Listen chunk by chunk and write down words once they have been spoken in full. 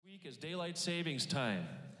week is daylight savings time.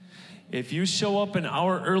 If you show up an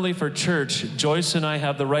hour early for church, Joyce and I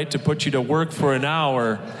have the right to put you to work for an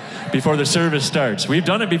hour before the service starts. We've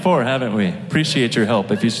done it before, haven't we? Appreciate your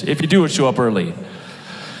help if you do show up early.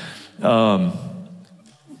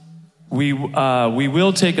 We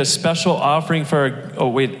will take a special offering for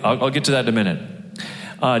I'll get to that in a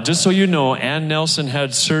minute. Just so you know, Ann Nelson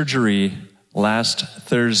had surgery last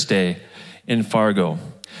Thursday in Fargo.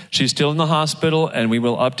 She's still in the hospital, and we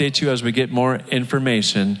will update you as we get more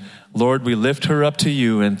information. Lord, we lift her up to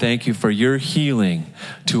you and thank you for your healing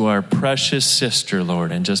to our precious sister,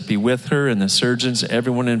 Lord, and just be with her and the surgeons,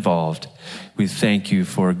 everyone involved. We thank you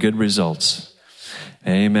for good results.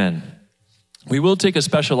 Amen. We will take a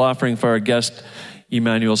special offering for our guest,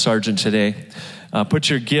 Emmanuel Sargent, today. Put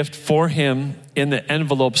your gift for him in the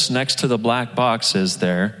envelopes next to the black boxes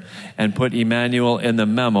there, and put Emmanuel in the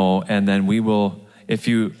memo, and then we will, if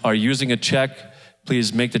you are using a check,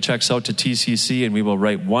 please make the checks out to TCC, and we will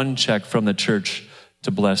write one check from the church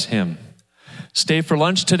to bless him. Stay for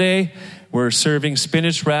lunch today. We're serving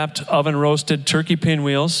spinach-wrapped, oven-roasted turkey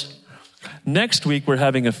pinwheels. Next week, we're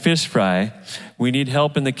having a fish fry. We need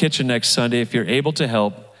help in the kitchen next Sunday. If you're able to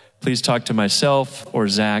help, please talk to myself or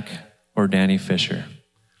Zach or Danny Fisher.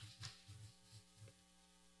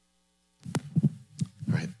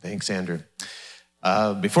 All right, thanks, Andrew.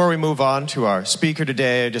 Before we move on to our speaker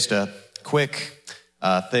today, just a quick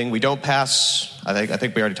thing. We don't pass. I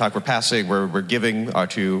think we already talked. We're giving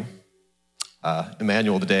to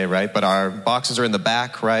Emmanuel today, right? But our boxes are in the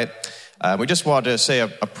back, right? We just wanted to say a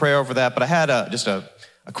prayer over that. But I had just a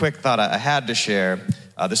quick thought I had to share.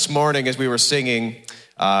 This morning, as we were singing,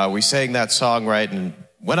 we sang that song, right? And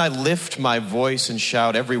when I lift my voice and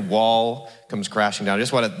shout, every wall comes crashing down. I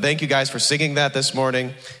just want to thank you guys for singing that this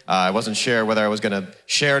morning. I wasn't sure whether I was going to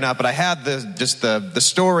share or not, but I had the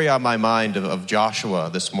story on my mind of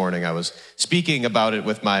Joshua this morning. I was speaking about it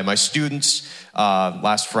with my students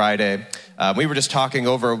last Friday. We were just talking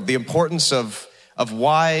over the importance of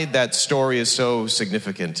why that story is so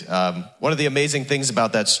significant. One of the amazing things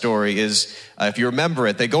about that story is, if you remember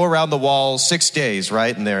it, they go around the walls 6 days,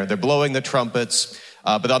 right? And they're blowing the trumpets.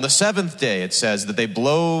 But on the seventh day, it says that they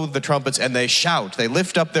blow the trumpets and they shout. They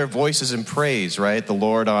lift up their voices in praise, right? The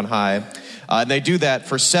Lord on high. And they do that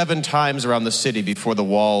for 7 times around the city before the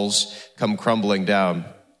walls come crumbling down.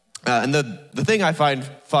 And the thing I find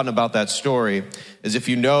fun about that story is, if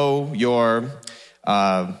you know your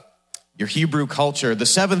Hebrew culture, the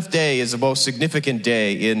seventh day is the most significant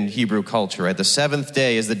day in Hebrew culture, right? The seventh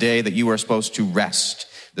day is the day that you are supposed to rest.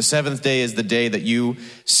 The seventh day is the day that you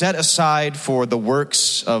set aside for the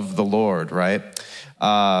works of the Lord, right?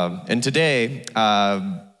 And today,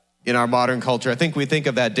 in our modern culture, I think we think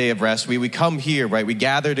of that day of rest. We come here, right? We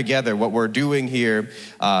gather together. What we're doing here,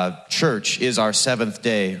 church, is our seventh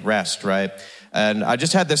day rest, right? And I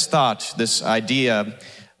just had this thought, this idea,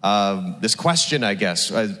 this question, I guess.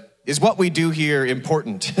 Is what we do here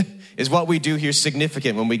important? Is what we do here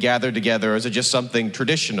significant when we gather together? Or is it just something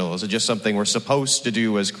traditional? Is it just something we're supposed to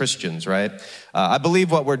do as Christians, right? I believe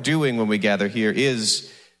what we're doing when we gather here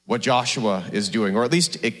is what Joshua is doing, or at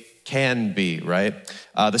least it can be, right?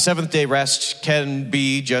 The seventh day rest can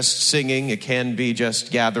be just singing. It can be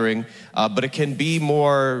just gathering, but it can be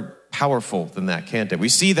more powerful than that, can't it? We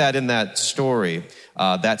see that in that story.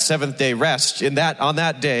 That seventh day rest on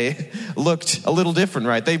that day looked a little different,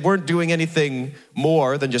 right? They weren't doing anything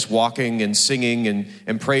more than just walking and singing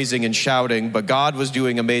and praising and shouting, but God was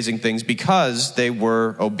doing amazing things because they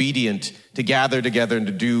were obedient to gather together and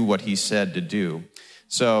to do what he said to do.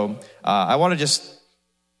 So I want to just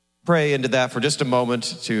pray into that for just a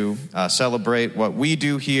moment to celebrate what we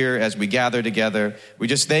do here as we gather together. We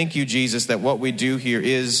just thank you, Jesus, that what we do here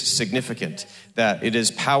is significant, that it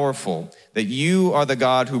is powerful, that you are the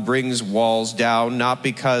God who brings walls down, not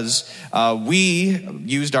because we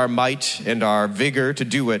used our might and our vigor to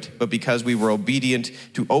do it, but because we were obedient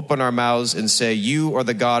to open our mouths and say, you are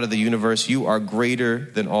the God of the universe. You are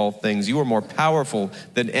greater than all things. You are more powerful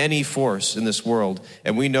than any force in this world.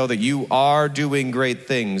 And we know that you are doing great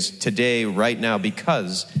things today, right now,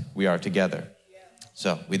 because we are together.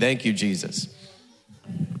 So we thank you, Jesus.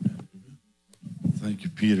 Thank you,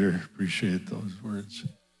 Peter. Appreciate those words.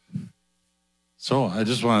 So I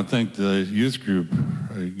just want to thank the youth group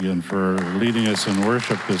again for leading us in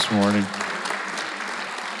worship this morning.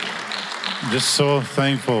 Just so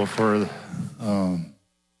thankful for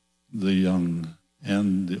the young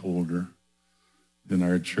and the older in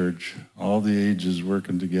our church, all the ages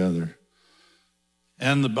working together.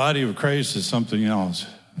 And the body of Christ is something else.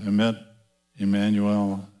 I met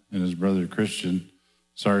Emmanuel and his brother Christian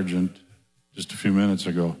Sargent just a few minutes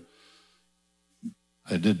ago.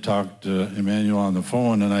 I did talk to Emmanuel on the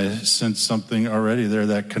phone, and I sensed something already there,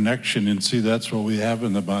 that connection. And see, that's what we have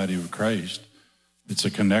in the body of Christ. It's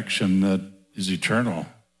a connection that is eternal.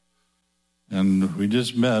 And we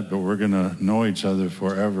just met, but we're going to know each other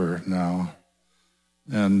forever now.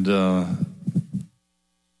 And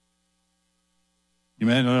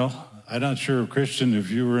Emmanuel, I'm not sure, Christian,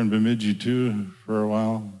 if you were in Bemidji too for a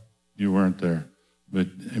while. You weren't there. But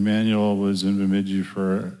Emmanuel was in Bemidji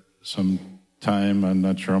for some time, I'm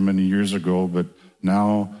not sure how many years ago, but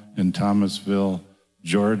now in Thomasville,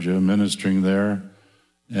 Georgia, ministering there.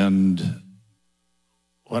 And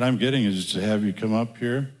what I'm getting is to have you come up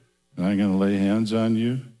here, and I'm going to lay hands on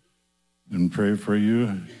you and pray for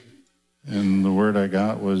you. And the word I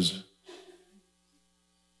got was,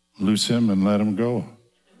 loose him and let him go.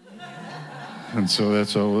 And so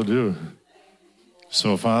that's all we'll do.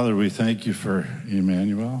 So, Father, we thank you for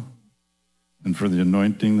Emmanuel and for the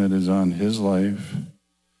anointing that is on his life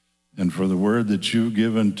and for the word that you've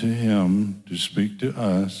given to him to speak to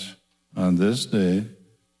us on this day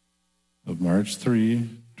of March 3,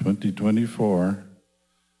 2024.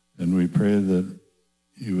 And we pray that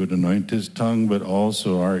you would anoint his tongue, but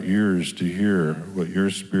also our ears to hear what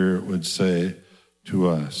your Spirit would say to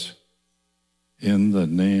us. In the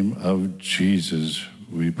name of Jesus,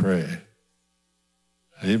 we pray.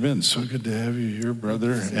 Amen. So good to have you here,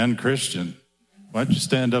 brother and Christian. Why don't you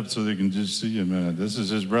stand up so they can just see you a minute? This is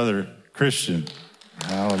his brother, Christian.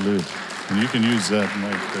 Hallelujah. And you can use that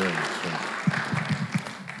mic there. So.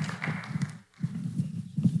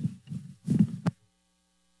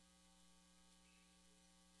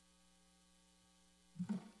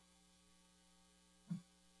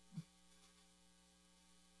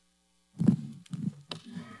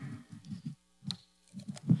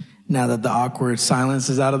 Now that the awkward silence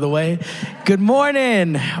is out of the way, good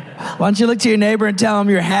morning. Why don't you look to your neighbor and tell them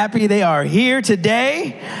you're happy they are here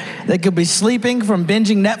today. They could be sleeping from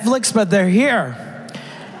binging Netflix, but they're here.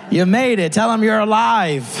 You made it. Tell them you're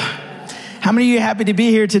alive. How many of you are happy to be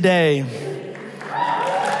here today?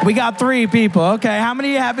 We got 3 people. Okay, how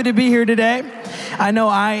many of you are happy to be here today? I know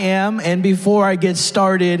I am. And before I get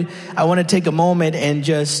started, I want to take a moment and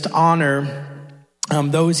just honor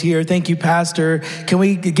those here. Thank you, Pastor. Can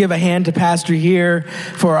we give a hand to Pastor here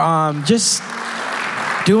for just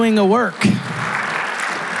doing a work?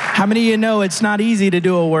 How many of you know it's not easy to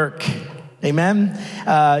do a work? Amen.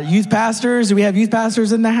 Youth pastors, do we have youth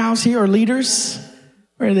pastors in the house here or leaders?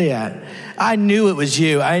 Where are they at? I knew it was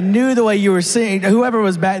you. I knew the way you were singing. Whoever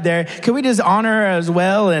was back there, can we just honor her as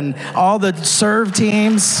well? And all the serve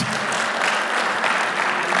teams,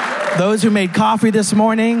 those who made coffee this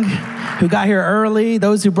morning, who got here early,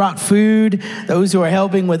 those who brought food, those who are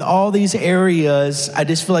helping with all these areas. I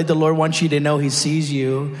just feel like the Lord wants you to know he sees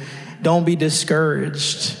you. Don't be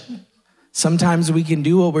discouraged. Sometimes we can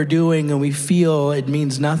do what we're doing and we feel it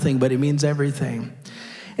means nothing, but it means everything.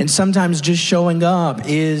 And sometimes just showing up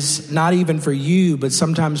is not even for you, but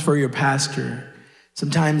sometimes for your pastor.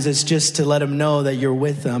 Sometimes it's just to let him know that you're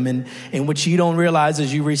with them. And what you don't realize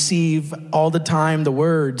is you receive all the time the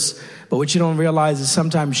words, but what you don't realize is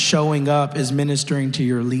sometimes showing up is ministering to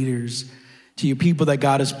your leaders, to your people that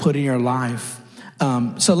God has put in your life.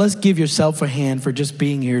 So let's give yourself a hand for just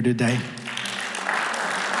being here today.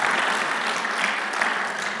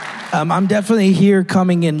 I'm definitely here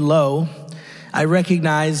coming in low. I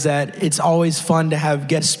recognize that it's always fun to have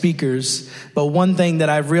guest speakers, but one thing that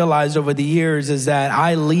I've realized over the years is that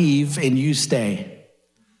I leave and you stay.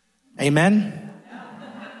 Amen?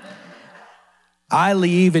 I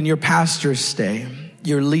leave and your pastors stay,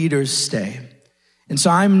 your leaders stay. And so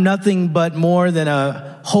I'm nothing but more than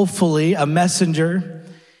hopefully a messenger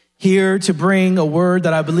here to bring a word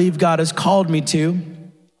that I believe God has called me to.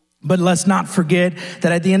 But let's not forget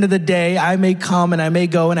that at the end of the day, I may come and I may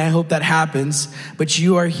go, and I hope that happens, but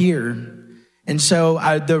you are here. And so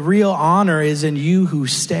the real honor is in you who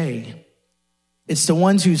stay. It's the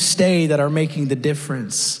ones who stay that are making the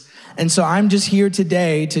difference. And so I'm just here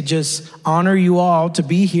today to just honor you all, to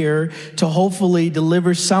be here, to hopefully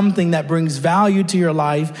deliver something that brings value to your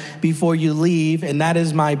life before you leave. And that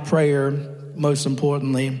is my prayer, most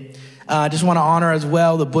importantly. I just want to honor as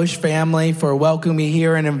well the Bush family for welcoming me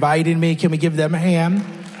here and inviting me. Can we give them a hand?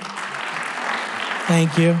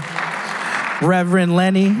 Thank you. Reverend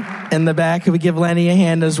Lenny in the back. Can we give Lenny a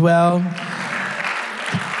hand as well?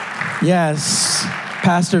 Yes.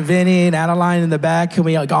 Pastor Vinny and Adeline in the back. Can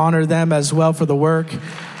we honor them as well for the work?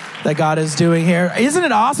 that God is doing here. Isn't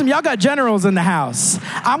it awesome? Y'all got generals in the house.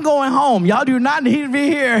 I'm going home. Y'all do not need to be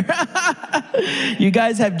here. You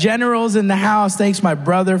guys have generals in the house. Thanks my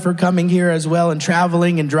brother for coming here as well and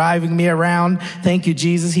traveling and driving me around. Thank you,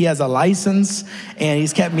 Jesus. He has a license and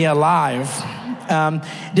he's kept me alive.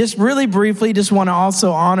 Just really briefly, just want to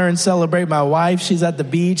also honor and celebrate my wife. She's at the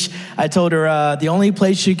beach. I told her the only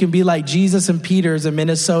place you can be like Jesus and Peter is in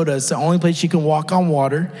Minnesota. It's the only place you can walk on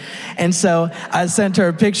water. And so I sent her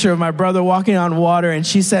a picture of my brother walking on water, and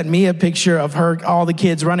she sent me a picture of her, all the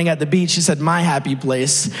kids running at the beach. She said, my happy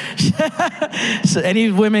place. So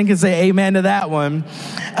any women can say amen to that one.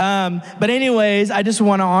 But anyways, I just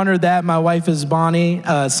want to honor that. My wife is Bonnie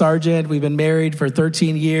Sargent. We've been married for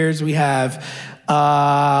 13 years. We have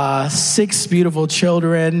 6 beautiful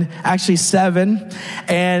children, actually 7,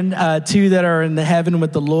 and 2 that are in the heaven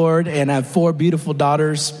with the Lord, and I have 4 beautiful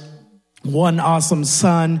daughters, 1 awesome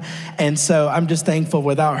son. And so I'm just thankful.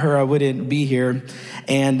 Without her, I wouldn't be here.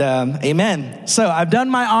 And amen. So I've done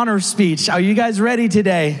my honor speech. Are you guys ready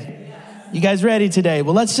today? You guys ready today?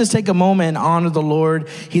 Well, let's just take a moment and honor the Lord.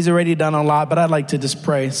 He's already done a lot, but I'd like to just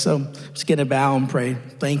pray. So I'm just going to bow and pray.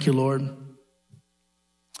 Thank you, Lord.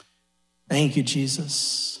 Thank you,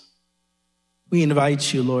 Jesus. We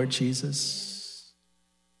invite you, Lord Jesus,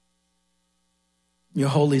 your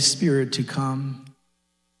Holy Spirit to come.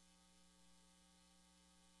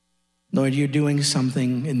 Lord, you're doing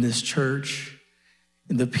something in this church,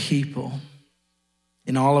 in the people,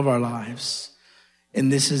 in all of our lives. And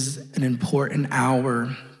this is an important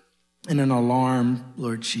hour and an alarm,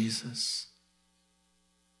 Lord Jesus,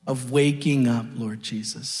 of waking up, Lord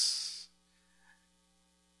Jesus.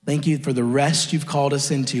 Thank you for the rest you've called us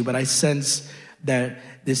into, but I sense that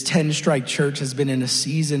this Tenstrike church has been in a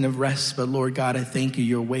season of rest, but Lord God, I thank you.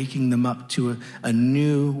 You're waking them up to a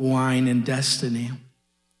new wine and destiny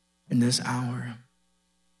in this hour.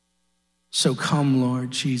 So come, Lord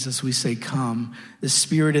Jesus, we say come. The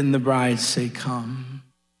Spirit and the bride say come.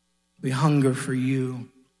 We hunger for you.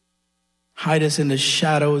 Hide us in the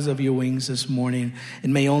shadows of your wings this morning,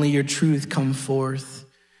 and may only your truth come forth.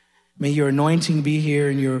 May your anointing be here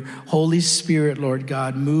and your Holy Spirit, Lord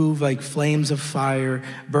God, move like flames of fire,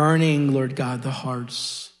 burning, Lord God, the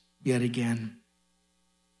hearts yet again.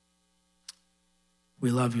 We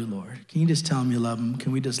love you, Lord. Can you just tell him you love him?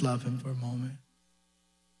 Can we just love him for a moment?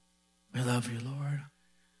 We love you, Lord.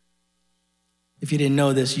 If you didn't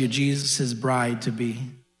know this, you're Jesus' bride to be.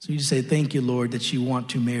 So you just say, thank you, Lord, that you want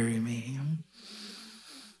to marry me.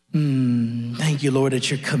 Thank you, Lord, that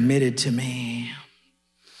you're committed to me.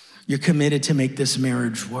 You're committed to make this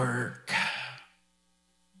marriage work.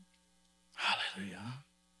 Hallelujah.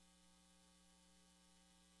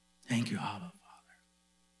 Thank you, Abba,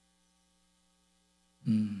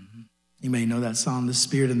 Father. You may know that song, The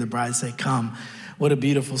Spirit and the Bride Say Come. What a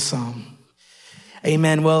beautiful song.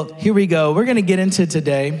 Amen. Well, here we go. We're going to get into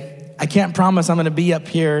today. I can't promise I'm going to be up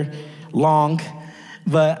here long,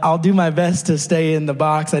 but I'll do my best to stay in the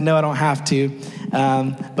box. I know I don't have to,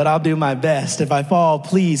 but I'll do my best. If I fall,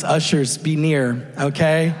 please, ushers, be near,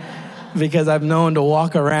 okay? Because I'm known to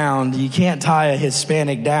walk around. You can't tie a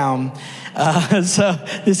Hispanic down. So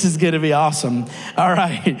this is going to be awesome. All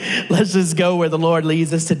right, let's just go where the Lord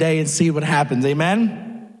leads us today and see what happens. Amen.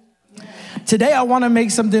 Today, I want to make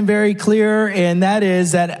something very clear, and that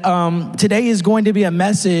is that today is going to be a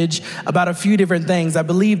message about a few different things. I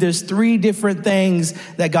believe there's 3 different things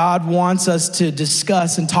that God wants us to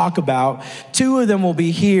discuss and talk about. 2 of them will be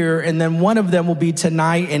here, and then 1 of them will be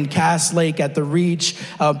tonight in Cass Lake at the Reach.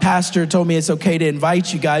 Pastor told me it's okay to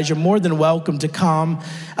invite you guys. You're more than welcome to come.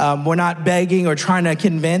 We're not begging or trying to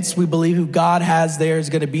convince. We believe who God has there is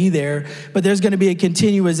going to be there. But there's going to be a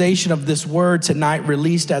continuation of this word tonight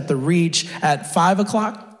released at the Reach at 5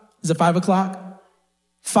 o'clock. Is it 5 o'clock?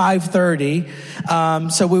 5:30.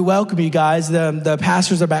 So we welcome you guys. The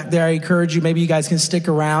pastors are back there. I encourage you, maybe you guys can stick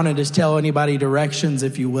around and just tell anybody directions,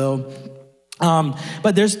 if you will.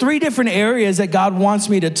 But there's 3 different areas that God wants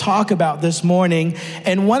me to talk about this morning.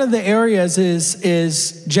 And one of the areas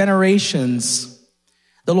is generations.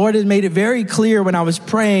 The Lord had made it very clear when I was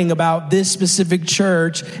praying about this specific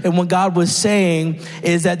church, and what God was saying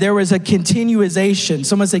is that there was a continuation.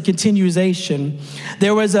 Someone say continuation.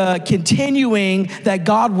 There was a continuing that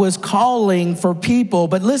God was calling for people.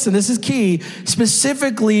 But listen, this is key,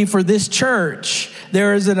 specifically for this church.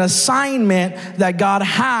 There is an assignment that God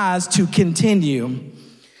has to continue.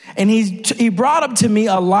 And he brought up to me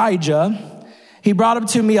Elijah.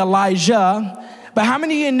 But how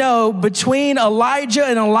many of you know between Elijah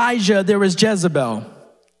and Elijah, there was Jezebel?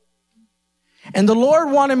 And the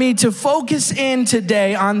Lord wanted me to focus in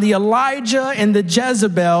today on the Elijah and the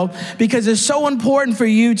Jezebel because it's so important for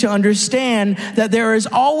you to understand that there is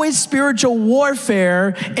always spiritual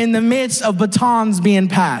warfare in the midst of batons being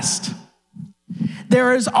passed.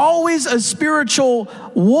 There is always a spiritual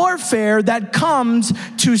warfare that comes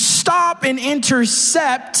to stop and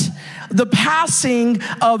intercept the passing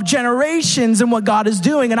of generations and what God is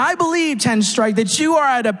doing. And I believe, Tenstrike, that you are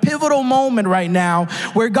at a pivotal moment right now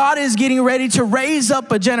where God is getting ready to raise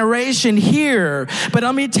up a generation here. But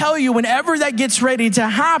let me tell you, whenever that gets ready to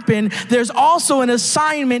happen, there's also an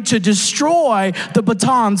assignment to destroy the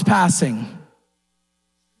batons passing.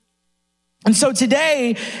 And so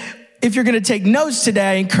today, if you're going to take notes today,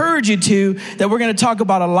 I encourage you to, that we're going to talk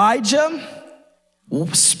about Elijah,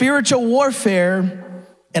 spiritual warfare,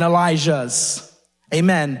 and Elijah's.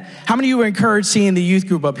 Amen. How many of you were encouraged seeing the youth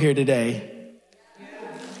group up here today?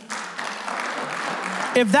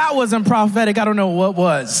 If that wasn't prophetic, I don't know what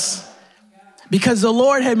was. Because the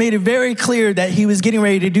Lord had made it very clear that he was getting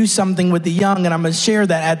ready to do something with the young, and I'm going to share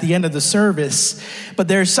that at the end of the service. But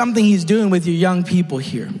there's something he's doing with your young people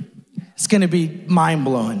here. It's going to be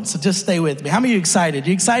mind-blowing. So just stay with me. How many of you excited?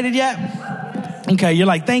 You excited yet? Okay, you're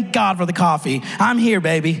like, thank God for the coffee. I'm here,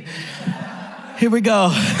 baby. Here we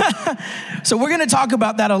go. So we're going to talk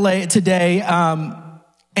about that today.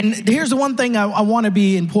 And here's the one thing I want to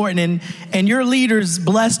be important, and your leaders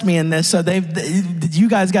blessed me in this, so you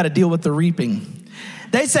guys got to deal with the reaping.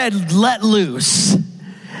 They said, let loose.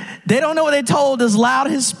 They don't know what they told this loud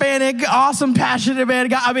Hispanic, awesome, passionate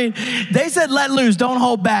man. I mean, they said, let loose, don't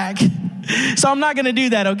hold back. So I'm not going to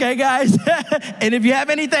do that, okay, guys? And if you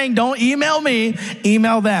have anything, don't email me,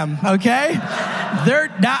 email them, okay?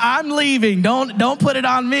 I'm leaving. Don't put it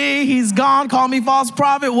on me. He's gone. Call me false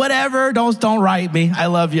prophet, whatever. Don't write me. I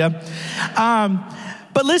love you.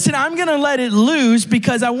 But listen, I'm going to let it loose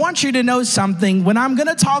because I want you to know something. When I'm going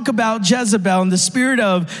to talk about Jezebel and the spirit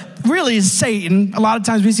of really Satan, a lot of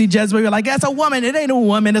times we see Jezebel, we're like, that's a woman. It ain't a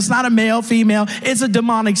woman. It's not a male, female. It's a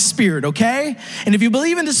demonic spirit, okay? And if you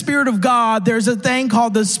believe in the spirit of God, there's a thing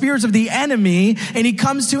called the spirits of the enemy, and he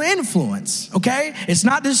comes to influence, okay? It's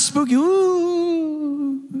not this spooky,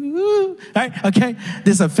 ooh, right? Okay?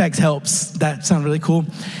 This effect helps. That sounds really cool.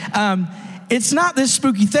 It's not this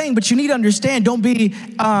spooky thing, but you need to understand, don't be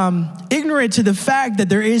ignorant to the fact that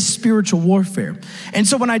there is spiritual warfare. And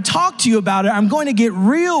so when I talk to you about it, I'm going to get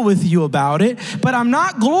real with you about it, but I'm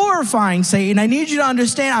not glorifying Satan. I need you to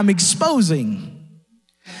understand I'm exposing.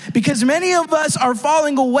 Because many of us are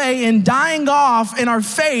falling away and dying off in our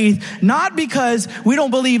faith, not because we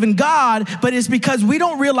don't believe in God, but it's because we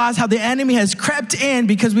don't realize how the enemy has crept in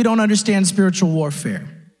because we don't understand spiritual warfare.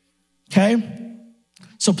 Okay?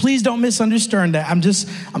 So please don't misunderstand that.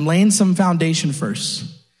 I'm laying some foundation first.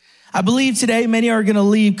 I believe today many are going to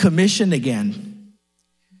leave commissioned again.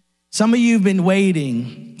 Some of you have been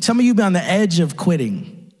waiting. Some of you have been on the edge of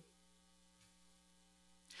quitting.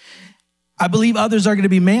 I believe others are going to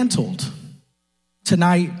be mantled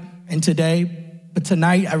tonight and today. But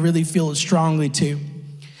tonight I really feel it strongly too.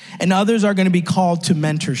 And others are going to be called to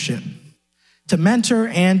mentorship. To mentor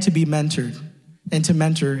and to be mentored. And to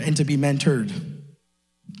mentor and to be mentored.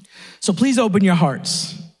 So please open your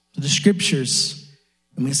hearts to the scriptures,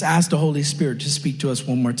 and we just ask the Holy Spirit to speak to us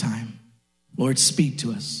one more time. Lord, speak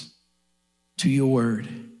to us, to your word.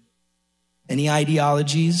 Any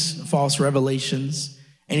ideologies, false revelations,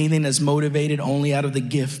 anything that's motivated only out of the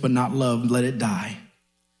gift but not love, let it die.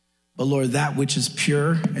 But Lord, that which is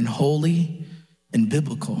pure and holy and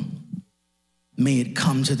biblical, may it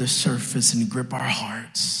come to the surface and grip our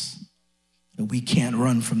hearts, and we can't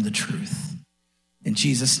run from the truth. In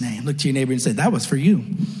Jesus' name, look to your neighbor and say, that was for you.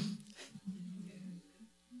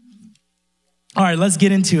 All right, let's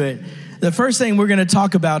get into it. The first thing we're going to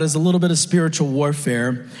talk about is a little bit of spiritual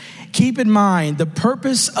warfare. Keep in mind, the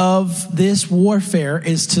purpose of this warfare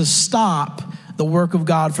is to stop the work of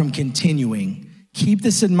God from continuing. Keep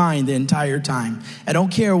this in mind the entire time. I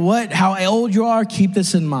don't care how old you are, keep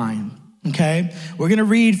this in mind, okay? We're going to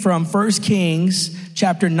read from 1 Kings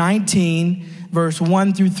chapter 19, verse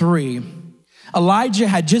 1 through 3. Elijah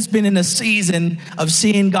had just been in a season of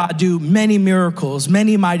seeing God do many miracles,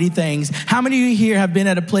 many mighty things. How many of you here have been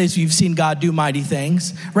at a place where you've seen God do mighty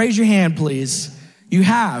things? Raise your hand, please. You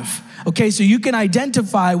have. Okay, so you can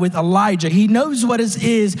identify with Elijah. He knows what it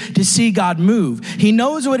is to see God move. He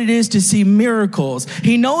knows what it is to see miracles.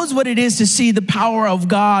 He knows what it is to see the power of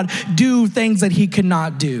God do things that he could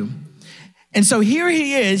not do. And so here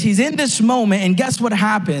he is, he's in this moment, and guess what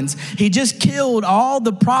happens? He just killed all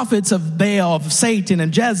the prophets of Baal, of Satan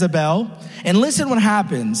and Jezebel. And listen what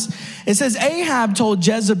happens. It says Ahab told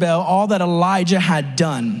Jezebel all that Elijah had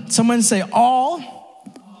done. Someone say all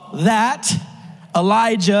that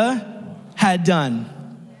Elijah had done,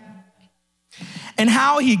 and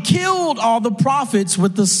how he killed all the prophets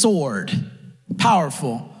with the sword.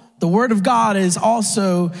 Powerful. The word of God is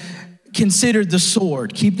also considered the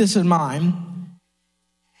sword. Keep this in mind.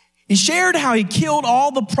 He shared how he killed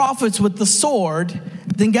all the prophets with the sword.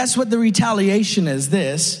 Then guess what the retaliation is?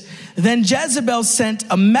 This. Then Jezebel sent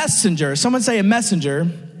a messenger, someone say a messenger,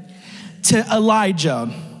 to Elijah.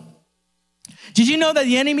 Did you know that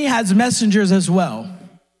the enemy has messengers as well?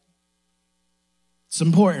 It's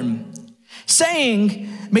important. Saying,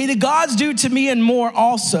 may the gods do to me and more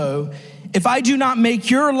also, if I do not make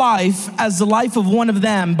your life as the life of one of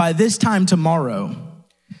them by this time tomorrow.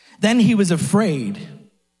 Then he was afraid.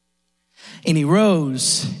 And he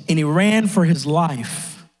rose and he ran for his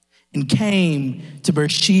life and came to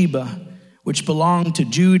Beersheba, which belonged to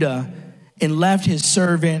Judah, and left his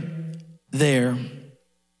servant there.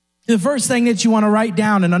 The first thing that you want to write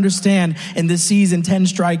down and understand in this season,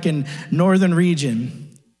 Tenstrike in northern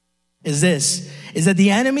region, is this, is that the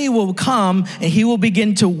enemy will come and he will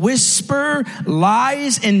begin to whisper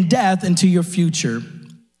lies and death into your future.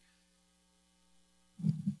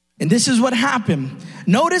 And this is what happened.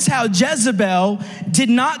 Notice how Jezebel did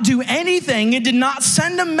not do anything. It did not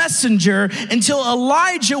send a messenger until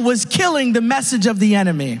Elijah was killing the message of the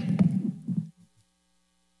enemy.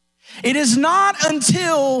 It is not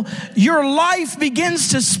until your life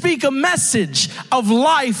begins to speak a message of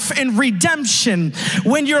life and redemption,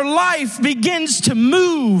 when your life begins to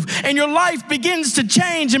move and your life begins to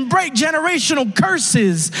change and break generational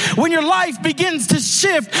curses, when your life begins to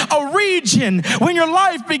shift a region, when your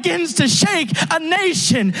life begins to shake a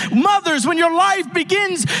nation. Mothers, when your life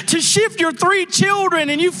begins to shift your 3 children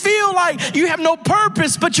and you feel like you have no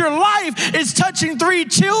purpose, but your life is touching 3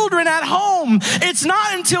 children at home. It's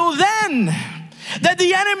not until then that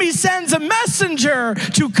the enemy sends a messenger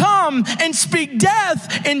to come and speak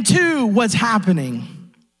death into what's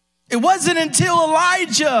happening. It wasn't until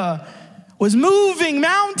Elijah was moving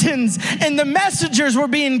mountains and the messengers were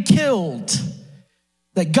being killed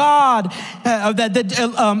that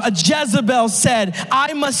Jezebel said,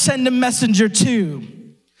 I must send a messenger too.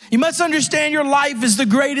 You must understand your life is the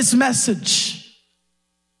greatest message.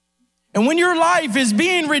 And when your life is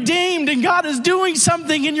being redeemed and God is doing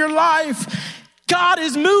something in your life, God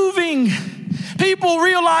is moving. People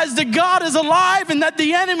realize that God is alive and that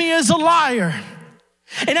the enemy is a liar.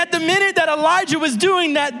 And at the minute that Elijah was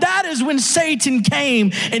doing that, that is when Satan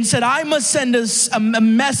came and said, I must send a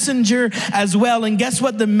messenger as well. And guess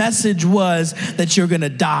what the message was? That you're going to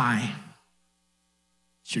die.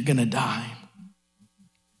 You're going to die.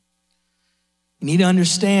 You need to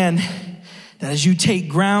understand that as you take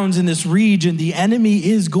grounds in this region, the enemy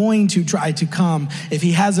is going to try to come. If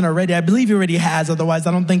he hasn't already, I believe he already has. Otherwise,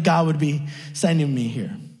 I don't think God would be sending me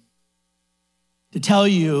here to tell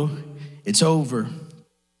you it's over.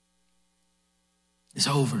 It's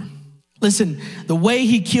over. Listen, the way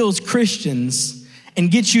he kills Christians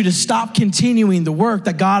and gets you to stop continuing the work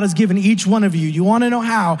that God has given each one of you. You want to know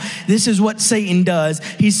how? This is what Satan does.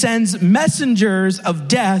 He sends messengers of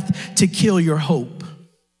death to kill your hope.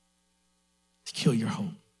 Kill your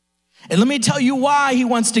hope. And let me tell you why he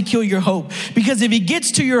wants to kill your hope. Because if he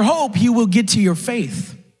gets to your hope, he will get to your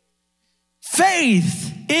faith.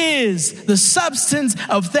 Faith is the substance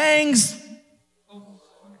of things.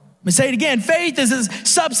 Let me say it again. Faith is the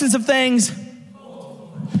substance of things.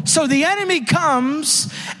 So the enemy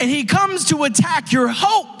comes and he comes to attack your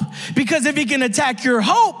hope. Because if he can attack your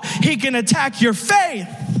hope, he can attack your faith.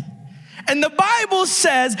 And the Bible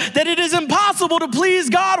says that it is impossible to please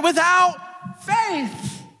God without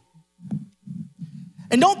faith.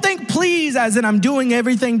 And don't think please as in I'm doing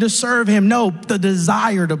everything to serve him. No, the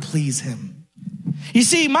desire to please him. You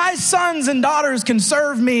see, my sons and daughters can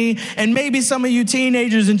serve me, and maybe some of you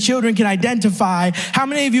teenagers and children can identify how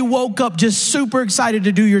many of you woke up just super excited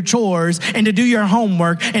to do your chores and to do your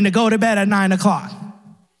homework and to go to bed at 9:00.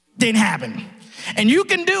 Didn't happen. And you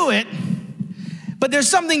can do it, but there's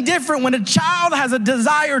something different when a child has a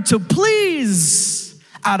desire to please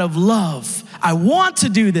out of love. I want to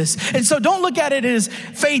do this. And so don't look at it as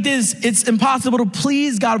faith is, it's impossible to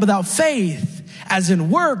please God without faith, as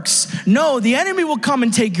in works. No, the enemy will come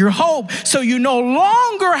and take your hope, so you no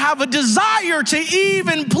longer have a desire to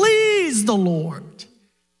even please the Lord.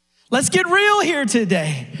 Let's get real here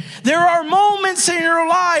today. There are moments in your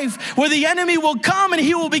life where the enemy will come and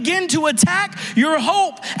he will begin to attack your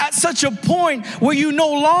hope at such a point where you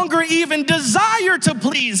no longer even desire to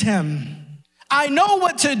please him. I know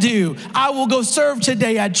what to do. I will go serve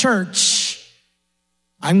today at church.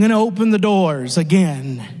 I'm going to open the doors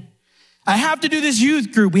again. I have to do this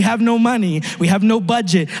youth group. We have no money. We have no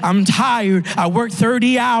budget. I'm tired. I work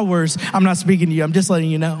 30 hours. I'm not speaking to you. I'm just letting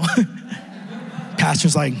you know.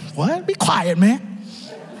 Pastor's like, what? Be quiet, man.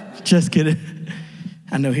 Just kidding.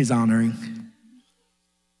 I know he's honoring.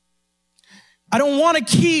 I don't want to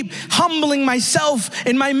keep humbling myself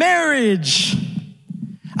in my marriage.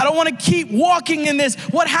 I don't want to keep walking in this.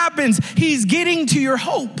 What happens? He's getting to your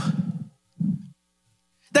hope.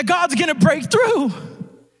 That God's going to break through.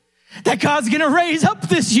 That God's going to raise up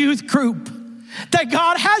this youth group. That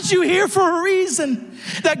God has you here for a reason.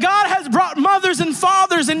 That God has brought mothers and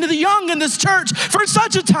fathers into the young in this church for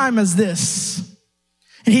such a time as this.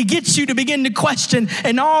 And he gets you to begin to question,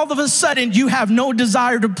 and all of a sudden you have no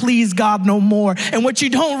desire to please God no more. And what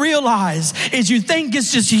you don't realize is you think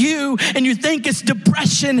it's just you, and you think it's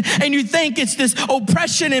depression, and you think it's this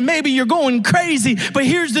oppression, and maybe you're going crazy. But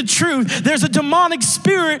here's the truth. There's a demonic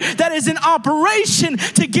spirit that is in operation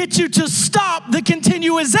to get you to stop the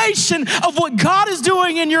continuation of what God is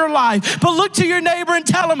doing in your life. But look to your neighbor and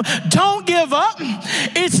tell him, don't give up.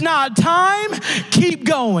 It's not time. Keep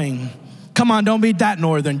going. Come on, don't be that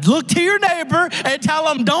northern. Look to your neighbor and tell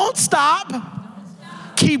them, don't stop.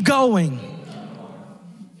 Keep going.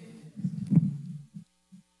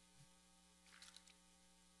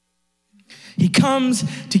 He comes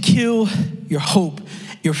to kill your hope,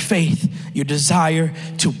 your faith, your desire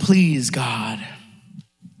to please God.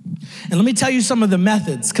 And let me tell you some of the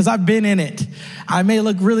methods, because I've been in it. I may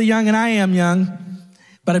look really young, and I am young,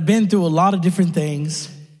 but I've been through a lot of different things.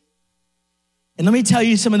 And let me tell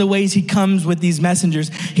you some of the ways he comes with these messengers.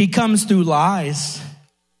 He comes through lies.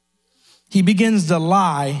 He begins to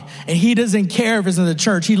lie, and he doesn't care if it's in the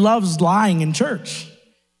church. He loves lying in church.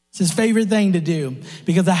 It's his favorite thing to do,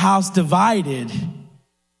 because a house divided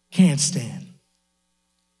can't stand.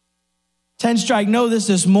 Tenstrike know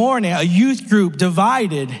this morning. A youth group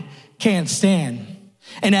divided can't stand.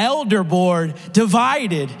 An elder board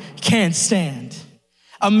divided can't stand.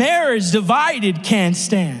 A marriage divided can't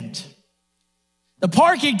stand. The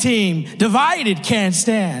parking team, divided, can't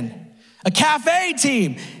stand. A cafe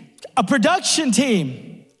team, a production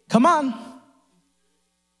team. Come on.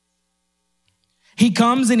 He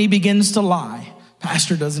comes and he begins to lie.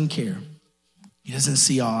 Pastor doesn't care. He doesn't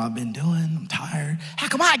see all I've been doing. I'm tired. How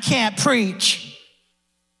come I can't preach?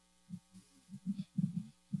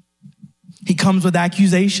 He comes with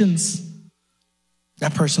accusations.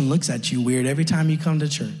 That person looks at you weird every time you come to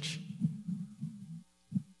church.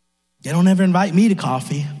 They don't ever invite me to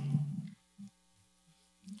coffee.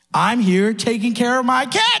 I'm here taking care of my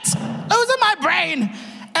cats, losing my brain,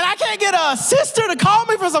 and I can't get a sister to call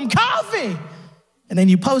me for some coffee. And then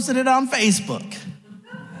you posted it on Facebook.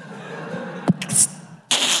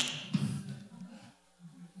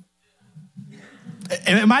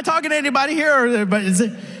 Am I talking to anybody here? Or is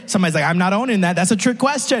it, somebody's like, I'm not owning that. That's a trick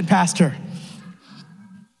question, Pastor.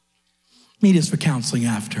 Meet us for counseling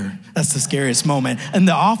after. That's the scariest moment. In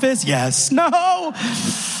the office? Yes. No.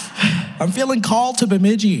 I'm feeling called to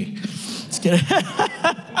Bemidji. Just kidding.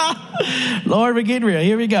 Lord, we're getting real.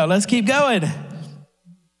 Here we go. Let's keep going.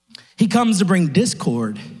 He comes to bring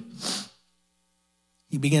discord.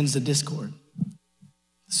 He begins to discord.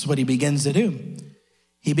 This is what he begins to do.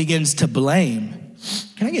 He begins to blame.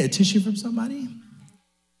 Can I get a tissue from somebody?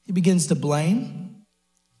 He begins to blame.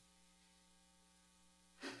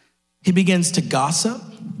 He begins to gossip.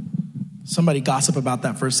 Somebody gossip about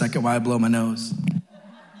that for a second while I blow my nose.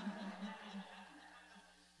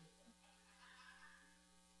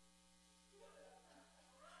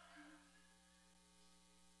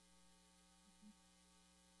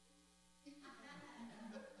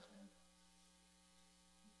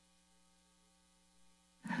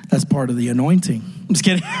 That's part of the anointing. I'm just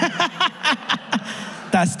kidding.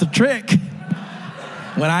 That's the trick.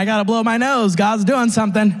 When I got to blow my nose, God's doing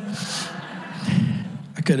something.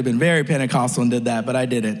 I could have been very Pentecostal and did that, but I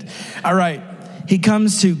didn't. All right. He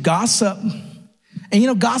comes to gossip. And you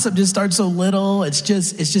know, gossip just starts so little. It's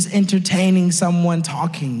just entertaining someone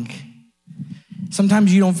talking.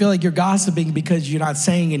 Sometimes you don't feel like you're gossiping because you're not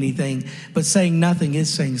saying anything, but saying nothing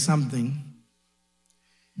is saying something.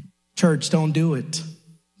 Church, don't do it.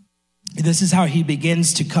 This is how he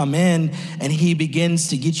begins to come in, and he begins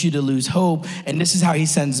to get you to lose hope. And this is how he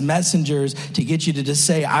sends messengers to get you to just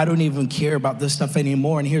say, I don't even care about this stuff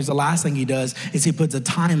anymore. And here's the last thing he does is he puts a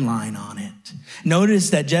timeline on it. Notice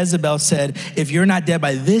that Jezebel said, if you're not dead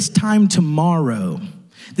by this time tomorrow,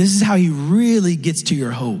 this is how he really gets to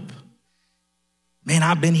your hope. Man,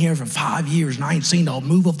 I've been here for 5 years and I ain't seen the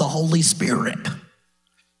move of the Holy Spirit.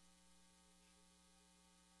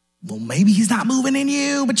 Well, maybe he's not moving in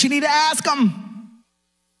you, but you need to ask him.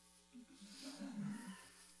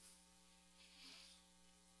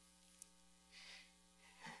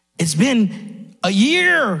 It's been a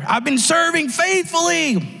year. I've been serving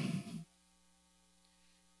faithfully.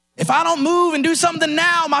 If I don't move and do something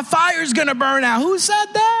now, my fire's going to burn out. Who said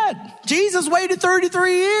that? Jesus waited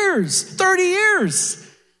 33 years, 30 years.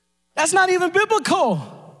 That's not even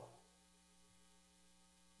biblical.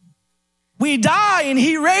 We die and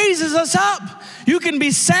he raises us up. You can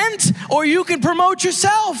be sent or you can promote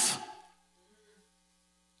yourself.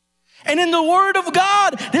 And in the word of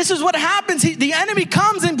God, this is what happens. The enemy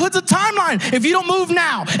comes and puts a timeline. If you don't move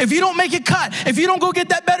now, if you don't make it cut, if you don't go get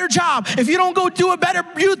that better job, if you don't go do a better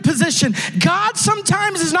youth position, God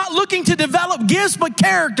sometimes is not looking to develop gifts, but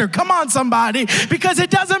character. Come on, somebody. Because it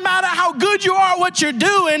doesn't matter how good you are, what you're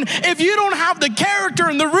doing. If you don't have the character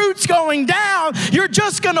and the roots going down, you're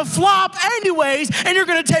just going to flop anyways, and you're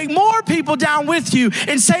going to take more people down with you.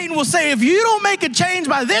 And Satan will say, if you don't make a change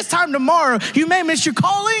by this time tomorrow, you may miss your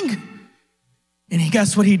calling. And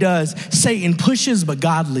guess what he does? Satan pushes, but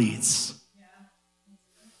God leads.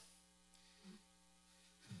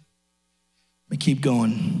 But keep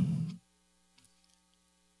going.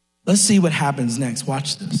 Let's see what happens next.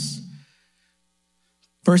 Watch this.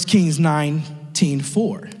 1 Kings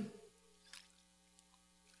 19:4.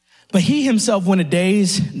 But he himself went a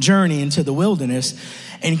day's journey into the wilderness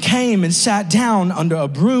and came and sat down under a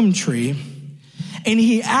broom tree. And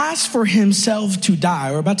he asked for himself to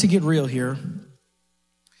die. We're about to get real here.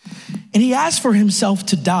 And he asked for himself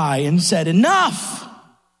to die and said, enough.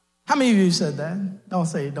 How many of you said that? Don't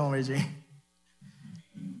say it. Don't raise your hand.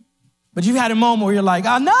 But you've had a moment where you're like,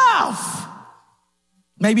 enough.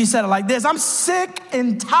 Maybe you said it like this. I'm sick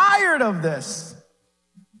and tired of this.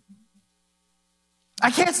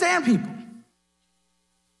 I can't stand people.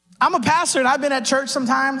 I'm a pastor and I've been at church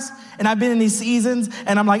sometimes and I've been in these seasons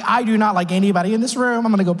and I'm like, I do not like anybody in this room.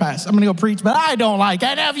 I'm going to go pastor. I'm going to go preach, but I don't like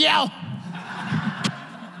any of you.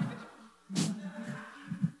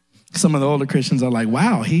 Some of the older Christians are like,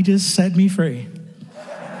 wow, he just set me free.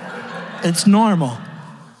 It's normal.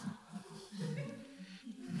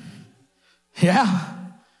 Yeah.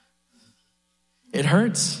 It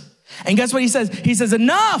hurts. And guess what he says? He says,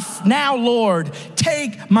 enough now, Lord,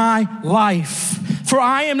 take my life. For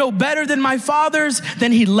I am no better than my fathers.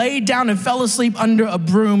 Then he laid down and fell asleep under a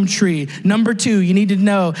broom tree. Number 2, you need to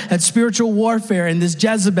know that spiritual warfare and this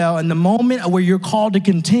Jezebel, and the moment where you're called to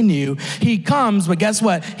continue, he comes, but guess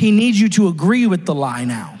what? He needs you to agree with the lie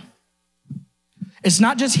now. It's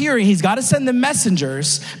not just hearing. He's got to send the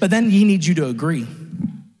messengers, but then he needs you to agree.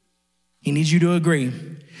 He needs you to agree.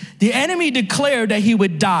 The enemy declared that he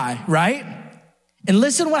would die, right? And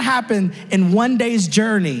listen what happened in one day's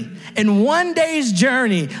journey. In one day's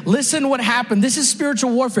journey, listen what happened. This is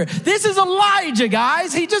spiritual warfare. This is Elijah,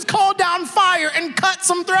 guys. He just called down fire and cut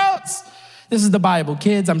some throats. This is the Bible,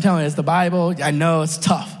 kids. I'm telling you, it's the Bible. I know it's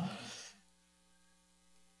tough.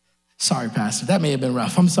 Sorry, Pastor. That may have been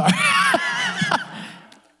rough. I'm sorry.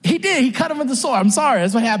 He did. He cut him with the sword. I'm sorry.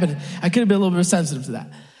 That's what happened. I could have been a little bit sensitive to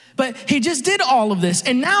that. But he just did all of this.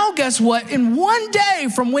 And now guess what? In one day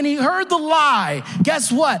from when he heard the lie,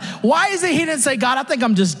 guess what? Why is it he didn't say, God, I think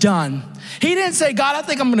I'm just done. He didn't say, God, I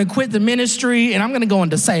think I'm going to quit the ministry and I'm going to go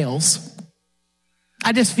into sales.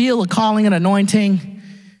 I just feel a calling and anointing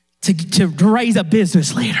to raise up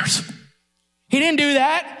business leaders. He didn't do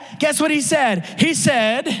that. Guess what he said? He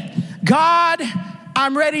said, God,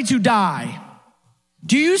 I'm ready to die.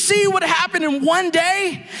 Do you see what happened in one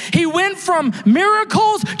day? He went from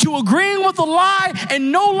miracles to agreeing with a lie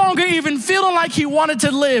and no longer even feeling like he wanted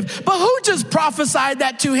to live. But who just prophesied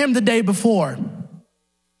that to him the day before?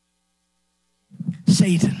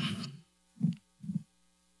 Satan.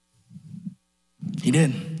 He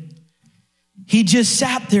did. He just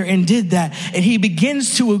sat there and did that. And he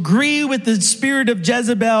begins to agree with the spirit of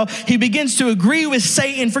Jezebel. He begins to agree with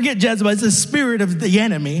Satan. Forget Jezebel, it's the spirit of the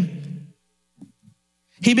enemy.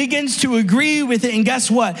 He begins to agree with it, and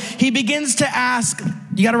guess what? He begins to ask,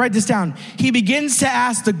 you got to write this down. He begins to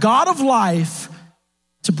ask the God of life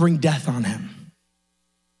to bring death on him.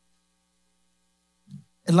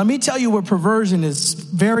 And let me tell you what perversion is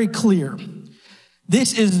very clear.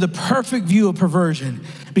 This is the perfect view of perversion.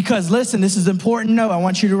 Because listen, this is important. No, I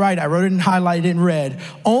want you to write. I wrote it and highlighted it in red.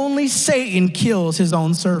 Only Satan kills his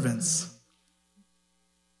own servants.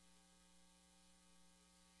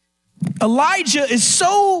 Elijah is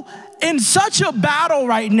in such a battle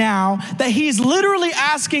right now that he's literally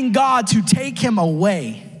asking God to take him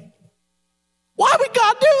away. Why would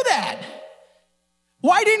God do that?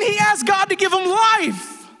 Why didn't he ask God to give him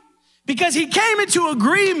life? Because he came into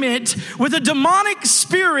agreement with a demonic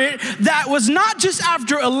spirit that was not just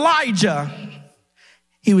after Elijah.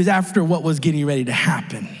 He was after what was getting ready to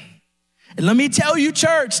happen. And let me tell you,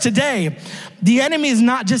 church, today, the enemy is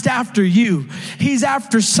not just after you. He's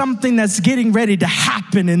after something that's getting ready to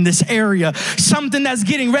happen in this area. Something that's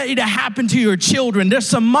getting ready to happen to your children. There's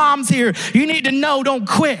some moms here. You need to know, don't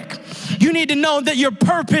quit. You need to know that your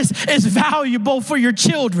purpose is valuable for your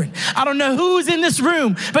children. I don't know who's in this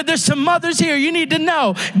room, but there's some mothers here. You need to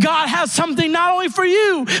know God has something not only for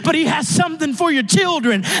you, but he has something for your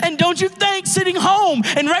children. And don't you think sitting home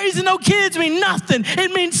and raising no kids mean nothing?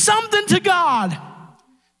 It means something to God.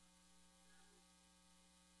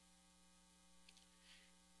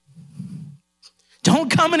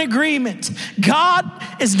 Don't come in agreement. God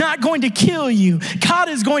is not going to kill you. God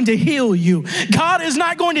is going to heal you. God is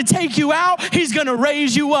not going to take you out. He's going to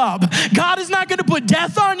raise you up. God is not going to put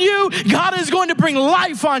death on you. God is going to bring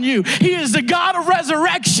life on you. He is the God of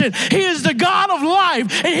resurrection. He is the God of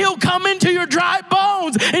life. And he'll come into your dry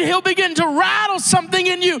bones and he'll begin to rattle something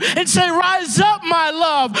in you and say, rise up, my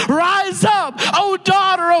love. Rise up, oh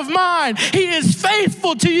daughter of mine. He is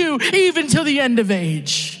faithful to you even till the end of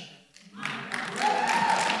age.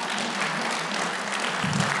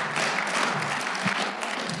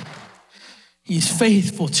 He's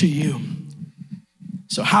faithful to you.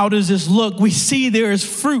 So how does this look? We see there is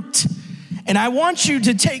fruit. And I want you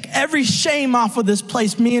to take every shame off of this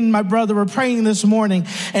place. Me and my brother were praying this morning,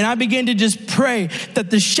 and I began to just pray that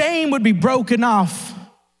the shame would be broken off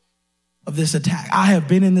of this attack. I have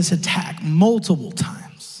been in this attack multiple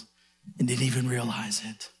times and didn't even realize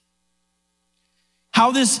it.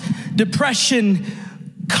 How this depression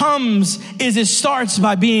comes is it starts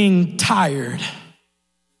by being tired.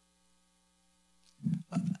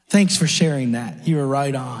 Thanks for sharing that. You were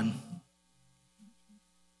right on.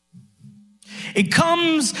 It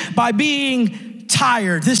comes by being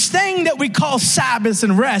tired. This thing that we call Sabbath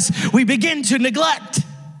and rest, we begin to neglect.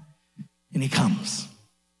 And he comes.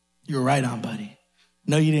 You were right on, buddy.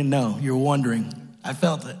 No, you didn't know. You were wondering. I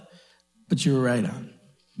felt it. But you were right on.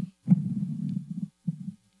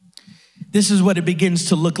 This is what it begins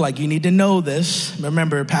to look like. You need to know this.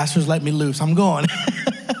 Remember, pastors let me loose. I'm going.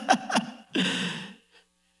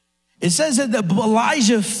 It says that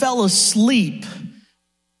Elijah fell asleep.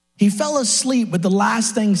 He fell asleep with the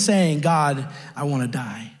last thing saying, God, I want to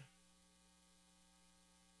die.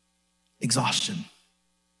 Exhaustion.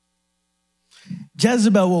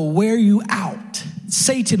 Jezebel will wear you out.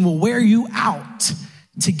 Satan will wear you out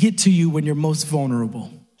to get to you when you're most vulnerable.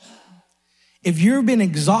 If you've been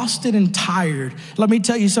exhausted and tired, let me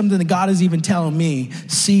tell you something that God is even telling me,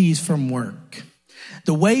 cease from work.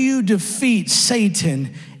 The way you defeat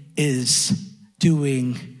Satan is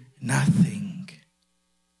doing nothing.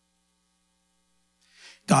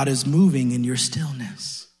 God is moving in your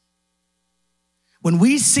stillness. When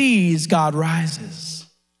we seize, God rises.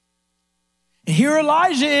 And here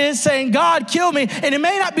Elijah is saying, God, kill me. And it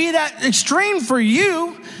may not be that extreme for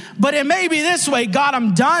you, but it may be this way. God,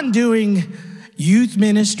 I'm done doing youth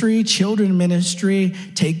ministry, children ministry.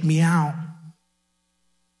 Take me out.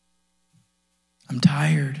 I'm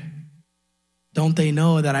tired. Don't they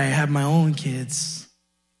know that I have my own kids?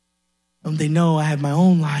 Don't they know I have my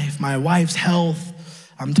own life, my wife's health?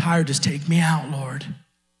 I'm tired. Just take me out, Lord.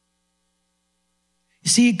 You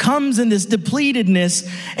see, it comes in this depletedness,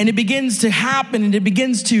 and it begins to happen, and it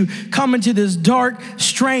begins to come into this dark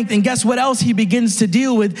strength. And guess what else he begins to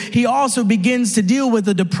deal with? He also begins to deal with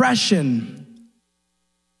the depression.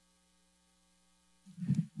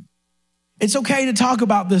 It's okay to talk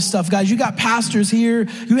about this stuff, guys. You got pastors here.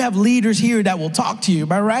 You have leaders here that will talk to you,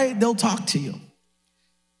 am I right? They'll talk to you.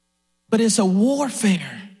 But it's a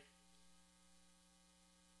warfare.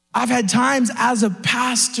 I've had times as a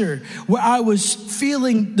pastor where I was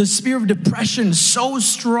feeling the spirit of depression so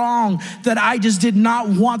strong that I just did not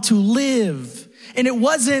want to live. And it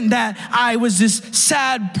wasn't that I was this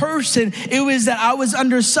sad person. It was that I was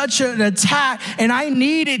under such an attack and I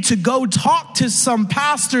needed to go talk to some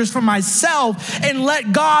pastors for myself and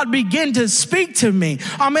let God begin to speak to me.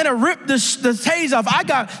 I'm going to rip the tails off. I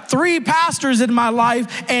got 3 pastors in my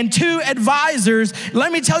life and 2 advisors.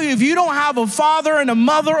 Let me tell you, if you don't have a father and a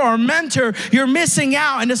mother or a mentor, you're missing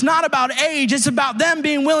out. And it's not about age. It's about them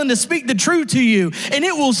being willing to speak the truth to you. And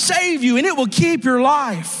it will save you and it will keep your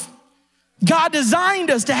life. God designed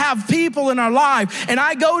us to have people in our life, and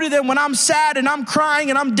I go to them when I'm sad and I'm crying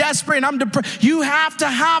and I'm desperate and I'm depressed. You have to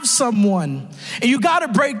have someone, and you got to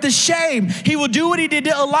break the shame. He will do what he did to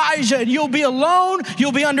Elijah, and you'll be alone.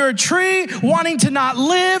 You'll be under a tree, wanting to not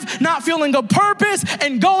live, not feeling a purpose,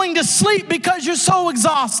 and going to sleep because you're so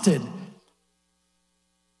exhausted.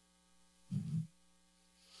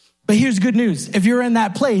 But here's good news. If you're in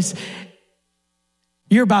that place,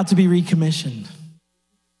 you're about to be recommissioned.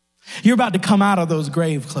 You're about to come out of those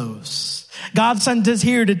grave clothes. God sent us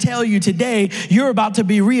here to tell you today, you're about to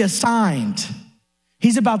be reassigned.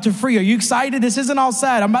 He's about to free. Are you excited? This isn't all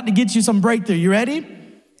sad. I'm about to get you some breakthrough. You ready?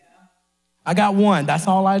 I got one. That's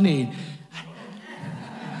all I need.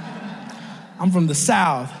 I'm from the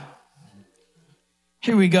South.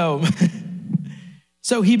 Here we go.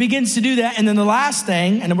 So he begins to do that. And then the last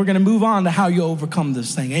thing, and then we're going to move on to how you overcome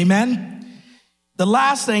this thing. Amen? The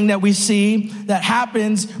last thing that we see that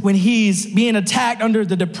happens when he's being attacked under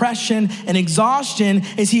the depression and exhaustion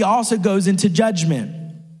is he also goes into judgment.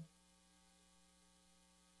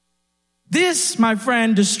 This, my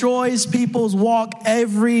friend, destroys people's walk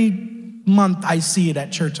every month. I see it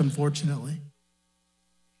at church, unfortunately.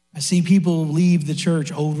 I see people leave the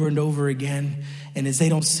church over and over again, and as they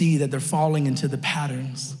don't see that they're falling into the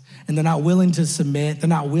patterns, and they're not willing to submit, they're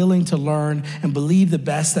not willing to learn and believe the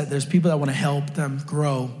best, that there's people that want to help them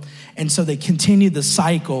grow. And so they continue the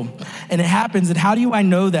cycle. And it happens, and how do I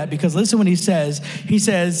know that? Because listen what he says. He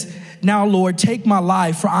says, now, Lord, take my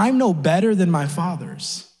life, for I'm no better than my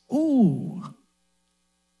fathers. Ooh.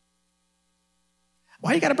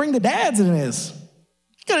 Why you got to bring the dads into this?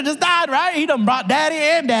 He could have just died, right? He done brought daddy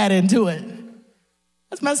and dad into it.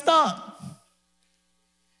 That's messed up.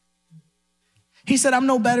 He said, I'm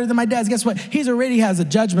no better than my dads. Guess what? He's already has a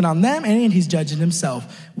judgment on them, and he's judging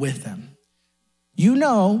himself with them. You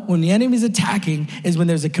know, when the enemy's attacking is when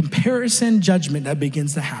there's a comparison judgment that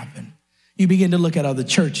begins to happen. You begin to look at other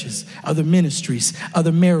churches, other ministries,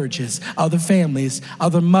 other marriages, other families,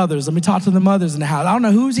 other mothers. Let me talk to the mothers in the house. I don't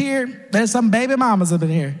know who's here. There's some baby mamas up in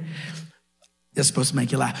here. They're supposed to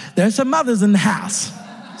make you laugh. There's some mothers in the house.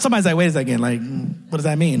 Somebody's like, wait a second, like, what does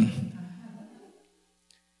that mean?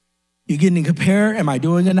 You getting to compare, am I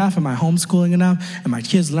doing enough? Am I homeschooling enough? Am my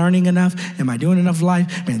kids learning enough? Am I doing enough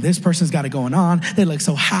life? Man, this person's got it going on. They look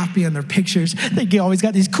so happy in their pictures. They always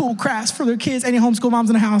got these cool crafts for their kids. Any homeschool moms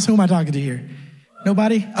in the house? Who am I talking to here?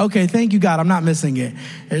 Nobody? Okay, thank you, God. I'm not missing it.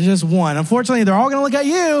 There's just one. Unfortunately, they're all going to look at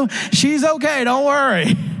you. She's okay. Don't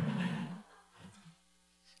worry.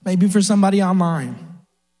 Maybe for somebody online.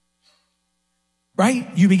 Right?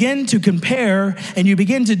 You begin to compare and you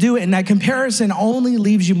begin to do it, and that comparison only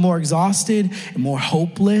leaves you more exhausted and more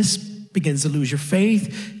hopeless, begins to lose your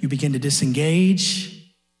faith. You begin to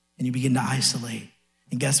disengage and you begin to isolate.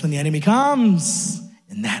 And guess when the enemy comes?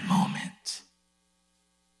 In that moment.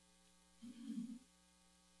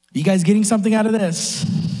 You guys getting something out of this?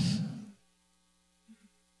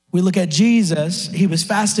 We look at Jesus, he was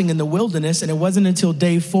fasting in the wilderness, and it wasn't until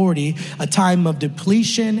day 40, a time of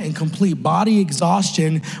depletion and complete body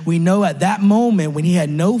exhaustion. We know at that moment when he had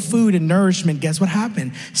no food and nourishment, guess what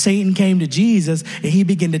happened? Satan came to Jesus and he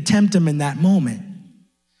began to tempt him in that moment.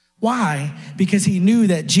 Why? Because he knew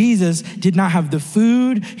that Jesus did not have the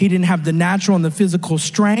food. He didn't have the natural and the physical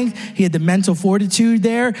strength. He had the mental fortitude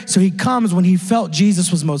there. So he comes when he felt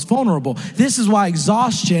Jesus was most vulnerable. This is why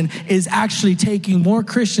exhaustion is actually taking more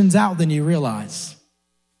Christians out than you realize.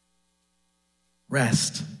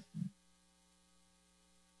 Rest.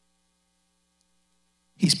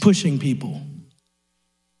 He's pushing people.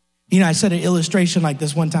 You know, I said an illustration like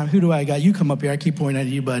this one time. Who do I got? You come up here. I keep pointing at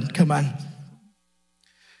you, bud. Come on.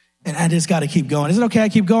 And I just got to keep going. Is it okay I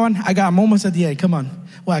keep going? I'm almost at the end. Come on.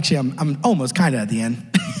 Well, actually, I'm almost kind of at the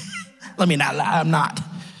end. Let me not lie. I'm not.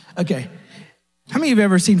 Okay. How many of you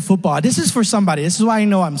have ever seen football? This is for somebody. This is why I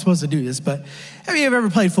know I'm supposed to do this. But have you ever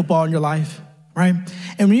played football in your life? Right?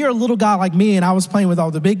 And when you're a little guy like me and I was playing with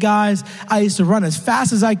all the big guys, I used to run as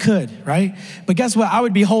fast as I could, right? But guess what? I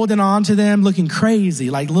would be holding on to them looking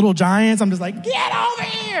crazy, like little giants. I'm just like, get over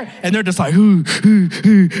here. And they're just like, you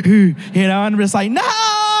know, and I'm just like,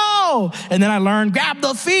 no. And then I learned, grab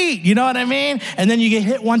the feet. You know what I mean? And then you get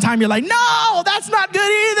hit one time. You're like, no, that's not good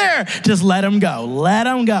either. Just let them go. Let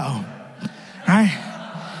them go.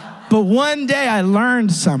 Right? But one day I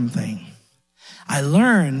learned something.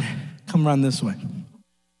 Come run this way.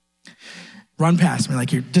 Run past me like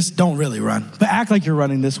just don't really run, but act like you're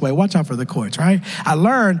running this way. Watch out for the courts, right? I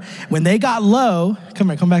learned when they got low, come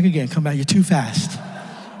here, come back again. Come back, you're too fast.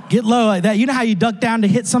 Get low like that. You know how you duck down to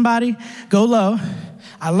hit somebody? Go low.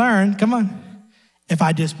 I learned, come on, if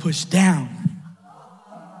I just push down.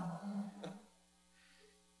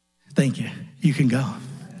 Thank you. You can go.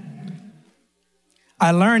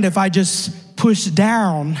 I learned if I just push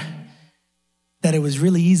down that it was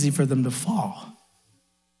really easy for them to fall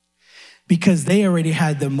because they already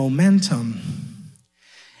had the momentum.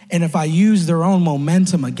 And if I used their own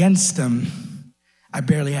momentum against them, I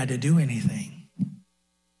barely had to do anything.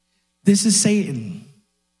 This is Satan.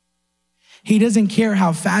 He doesn't care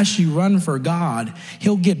how fast you run for God.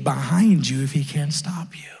 He'll get behind you if he can't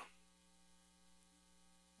stop you.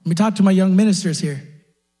 Let me talk to my young ministers here.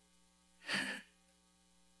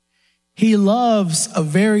 He loves a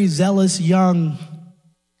very zealous young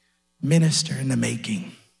minister in the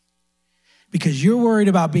making. Because you're worried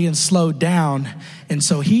about being slowed down, and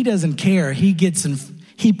so he doesn't care. He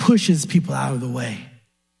pushes people out of the way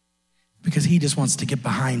because he just wants to get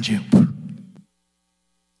behind you.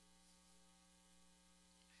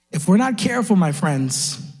 If we're not careful, my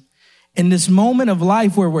friends, in this moment of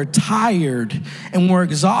life where we're tired and we're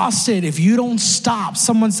exhausted, if you don't stop,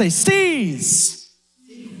 someone say, "Seize!"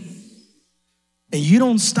 And you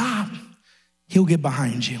don't stop, he'll get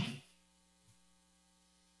behind you.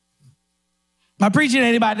 Am I preaching to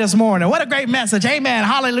anybody this morning? What a great message. Amen.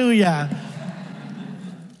 Hallelujah.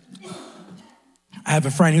 I have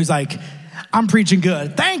a friend who's like, "I'm preaching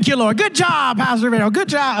good. Thank you, Lord. Good job, Pastor Vito. Good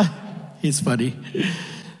job." He's funny.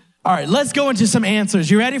 All right, let's go into some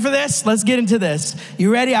answers. You ready for this? Let's get into this.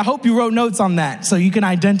 You ready? I hope you wrote notes on that so you can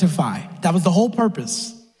identify. That was the whole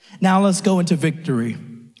purpose. Now let's go into victory.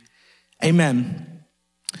 Amen.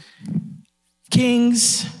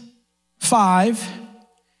 Kings 5.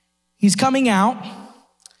 He's coming out.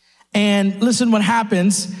 And listen what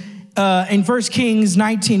happens. In 1 Kings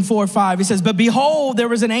 19:4-5, he says, "But behold, there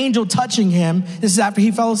was an angel touching him." This is after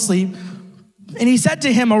he fell asleep. "And he said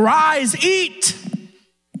to him, 'Arise, eat.'"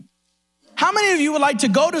 How many of you would like to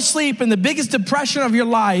go to sleep in the biggest depression of your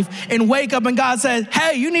life and wake up and God says,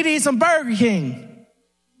 "Hey, you need to eat some Burger King"?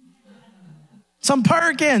 Some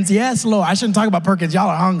Perkins. Yes, Lord. I shouldn't talk about Perkins. Y'all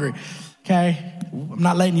are hungry. Okay? I'm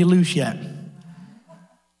not letting you loose yet.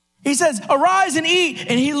 He says, "Arise and eat."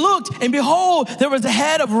 And he looked, and behold, there was a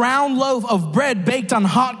head of round loaf of bread baked on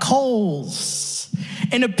hot coals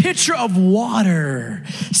and a pitcher of water.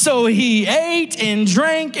 So he ate and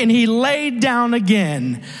drank, and he laid down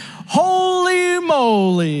again. Holy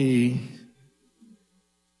moly.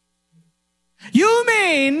 You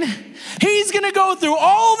mean he's going to go through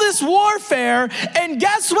all this warfare, and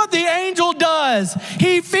guess what the angel does?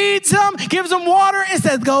 He feeds him, gives him water, and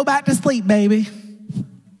says, "Go back to sleep, baby."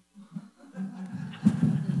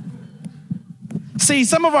 See,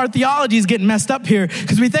 some of our theology is getting messed up here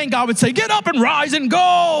because we think God would say, "Get up and rise and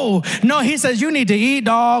go." No, he says, "You need to eat,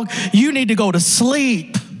 dog. You need to go to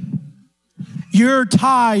sleep. You're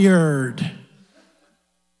tired."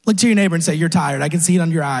 Look to your neighbor and say, "You're tired." I can see it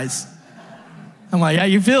on your eyes. I'm like, "Yeah,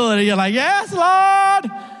 you feel it." And you're like, "Yes, Lord."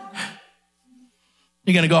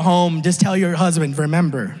 You're going to go home. Just tell your husband,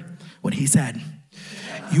 remember what he said.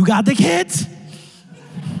 "You got the kids?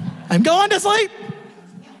 I'm going to sleep.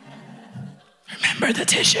 Remember the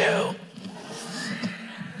tissue."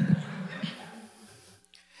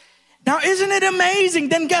 Now, isn't it amazing?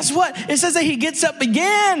 Then guess what? It says that he gets up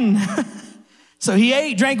again. So he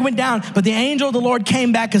ate, drank, went down. But the angel of the Lord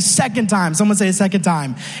came back a second time. Someone say a second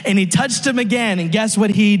time. And he touched him again. And guess what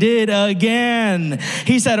he did again?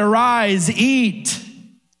 He said, "Arise, eat."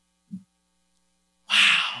 Wow.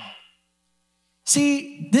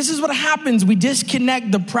 See, this is what happens. We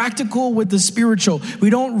disconnect the practical with the spiritual. We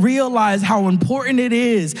don't realize how important it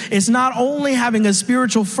is. It's not only having a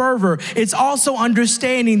spiritual fervor, it's also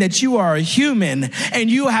understanding that you are a human and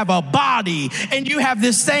you have a body and you have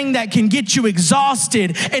this thing that can get you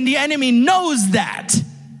exhausted, and the enemy knows that.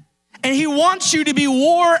 And he wants you to be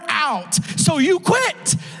wore out, so you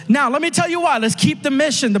quit. Now, let me tell you why. Let's keep the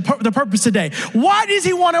mission, the purpose today. Why does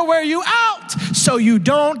he want to wear you out? So you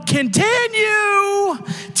don't continue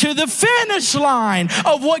to the finish line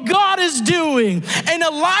of what God is doing. And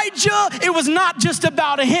Elijah, it was not just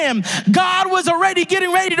about him. God was already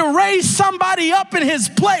getting ready to raise somebody up in his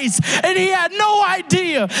place, and he had no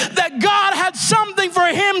idea that God had something for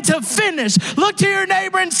him to finish. Look to your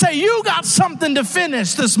neighbor and say, "You got something to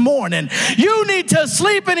finish this morning. You need to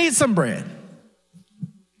sleep and eat some bread."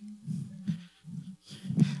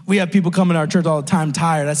 We have people come in our church all the time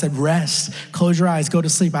tired. I said, "Rest, close your eyes, go to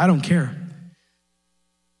sleep." I don't care,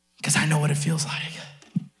 because I know what it feels like.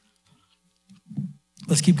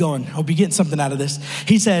 Let's keep going. Hope you're getting something out of this.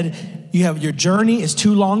 He said, your journey is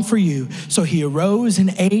too long for you. So he arose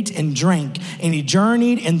and ate and drank, and he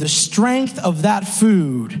journeyed in the strength of that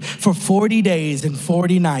food for 40 days and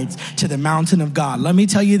 40 nights to the mountain of God. Let me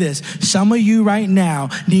tell you this. Some of you right now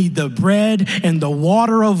need the bread and the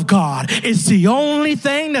water of God. It's the only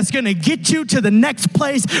thing that's going to get you to the next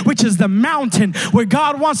place, which is the mountain where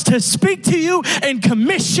God wants to speak to you and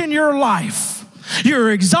commission your life.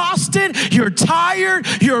 You're exhausted, you're tired,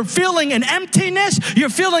 you're feeling an emptiness, you're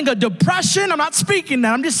feeling a depression. I'm not speaking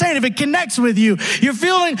that, I'm just saying if it connects with you. You're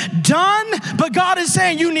feeling done, but God is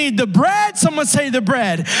saying you need the bread. Someone say the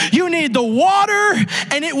bread. You need the water,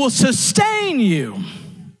 and it will sustain you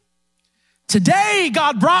Today,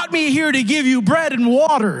 God brought me here to give you bread and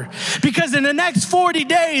water, because in the next 40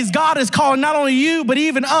 days, God is calling not only you, but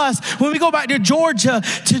even us, when we go back to Georgia,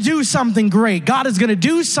 to do something great. God is going to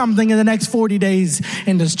do something in the next 40 days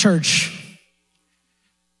in this church.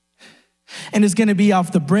 And it's going to be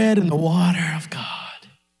off the bread and the water of God.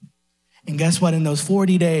 And guess what? In those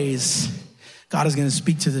 40 days, God is going to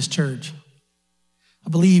speak to this church. I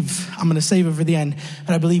believe, I'm going to save it for the end,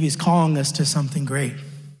 but I believe he's calling us to something great.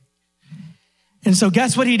 And so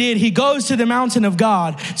guess what he did? He goes to the mountain of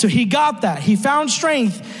God. So he got that. He found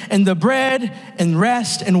strength in the bread and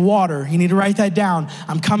rest and water. You need to write that down.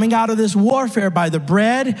 I'm coming out of this warfare by the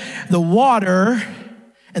bread, the water,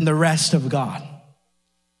 and the rest of God.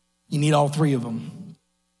 You need all three of them.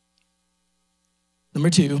 Number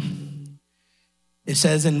 2, it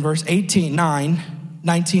says in verse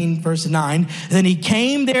 19 verse 9, then he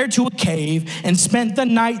came there to a cave and spent the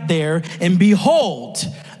night there, and behold,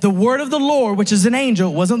 the word of the Lord, which is an angel,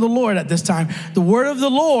 it wasn't the Lord at this time. The word of the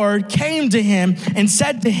Lord came to him and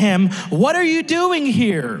said to him, what are you doing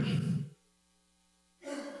here?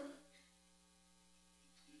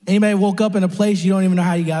 Anybody woke up in a place you don't even know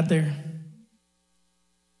how you got there?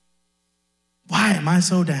 Why am I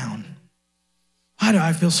so down? Why do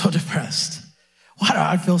I feel so depressed? Why do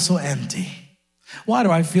I feel so empty? Why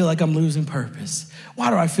do I feel like I'm losing purpose? Why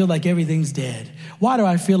do I feel like everything's dead? Why do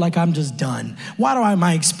I feel like I'm just done? Why am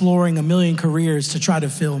I exploring a million careers to try to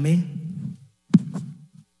fill me?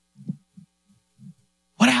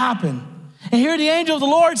 What happened? And here the angel of the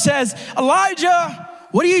Lord says, Elijah,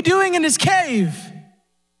 what are you doing in this cave?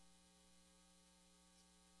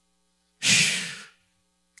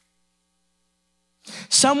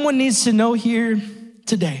 Someone needs to know here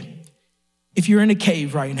today, if you're in a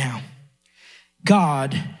cave right now,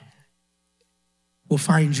 God will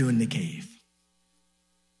find you in the cave.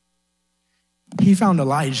 He found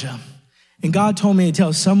Elijah. And God told me to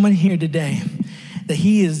tell someone here today that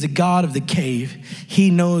he is the God of the cave. He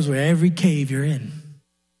knows where every cave you're in.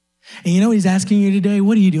 And you know what he's asking you today?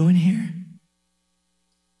 What are you doing here?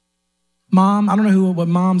 Mom, I don't know what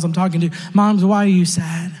moms I'm talking to. Moms, why are you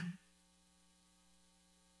sad?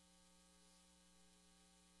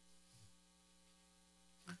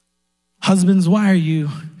 Husbands, why are you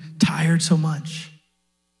tired so much?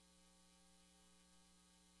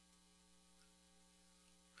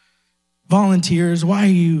 Volunteers, why are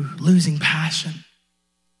you losing passion?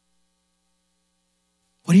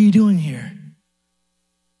 What are you doing here?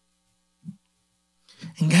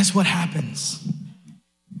 And guess what happens?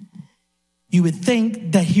 You would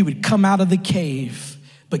think that he would come out of the cave,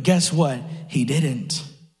 but guess what? He didn't.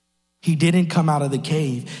 He didn't come out of the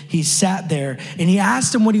cave. He sat there and he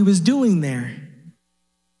asked him what he was doing there.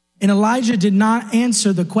 And Elijah did not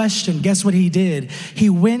answer the question. Guess what he did? He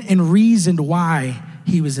went and reasoned why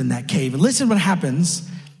he was in that cave. And listen what happens.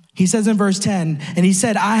 He says in verse 10, and he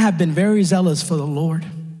said, I have been very zealous for the Lord.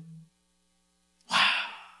 Wow.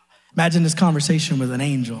 Imagine this conversation with an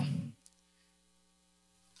angel.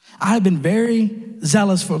 I have been very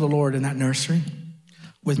zealous for the Lord in that nursery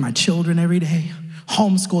with my children every day.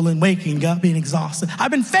 Homeschooling, waking up, being exhausted.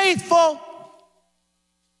 I've been faithful.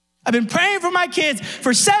 I've been praying for my kids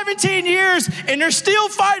for 17 years and they're still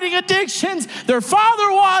fighting addictions. Their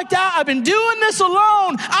father walked out. I've been doing this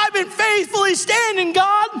alone. I've been faithfully standing,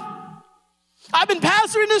 God. I've been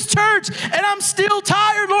pastoring this church and I'm still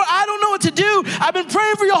tired, Lord. I don't know what to do. I've been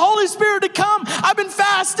praying for your Holy Spirit to come. I've been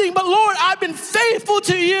fasting, but Lord, I've been faithful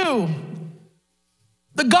to you.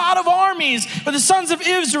 The God of armies, but the sons of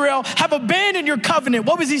Israel have abandoned your covenant.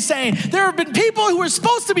 What was he saying? There have been people who were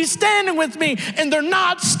supposed to be standing with me, and they're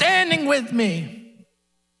not standing with me.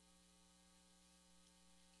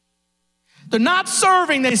 They're not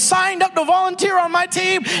serving. They signed up to volunteer on my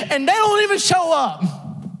team, and they don't even show up.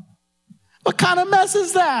 What kind of mess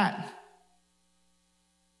is that?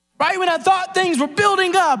 Right when I thought things were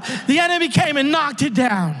building up, the enemy came and knocked it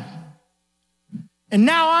down. And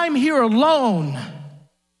now I'm here alone.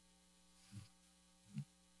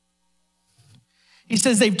 He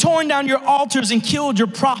says, they've torn down your altars and killed your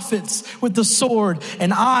prophets with the sword,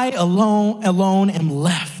 and I alone am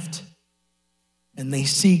left, and they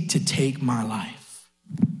seek to take my life.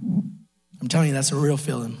 I'm telling you, that's a real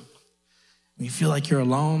feeling. When you feel like you're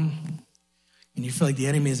alone, and you feel like the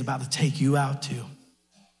enemy is about to take you out too.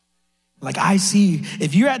 Like I see,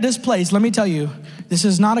 if you're at this place, let me tell you, this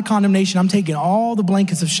is not a condemnation. I'm taking all the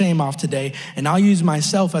blankets of shame off today, and I'll use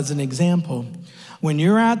myself as an example. When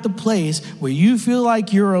you're at the place where you feel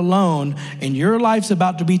like you're alone and your life's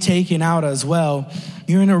about to be taken out as well,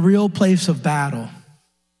 you're in a real place of battle.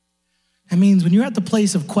 It means when you're at the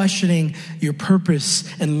place of questioning your purpose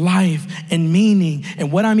and life and meaning and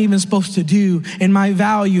what I'm even supposed to do and my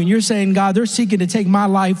value, and you're saying, God, they're seeking to take my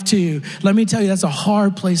life too. Let me tell you, that's a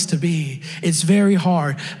hard place to be. It's very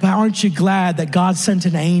hard. But aren't you glad that God sent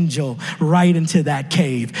an angel right into that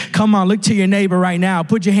cave? Come on, look to your neighbor right now.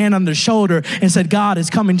 Put your hand on their shoulder and said, God is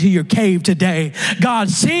coming to your cave today. God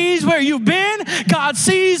sees where you've been. God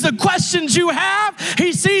sees the questions you have.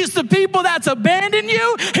 He sees the people that's abandoned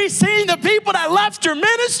you. He's seeing the people that left your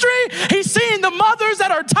ministry. He's seeing the mothers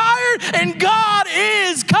that are tired, and God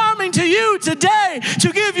is coming to you today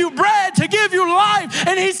to give you bread, to give you life,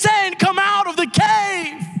 and he's saying, come out of the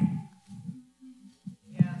cave.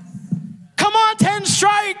 Yes. Come on,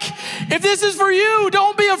 Tenstrike. If this is for you,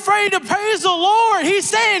 don't be afraid to praise the Lord. He's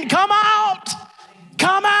saying, come out.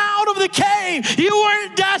 Come out of the cave. You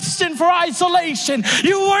weren't destined for isolation.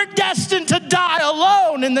 You weren't destined to die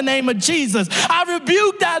alone in the name of Jesus. I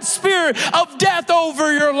rebuke that spirit of death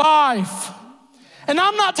over your life. And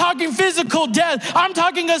I'm not talking physical death. I'm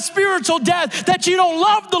talking a spiritual death, that you don't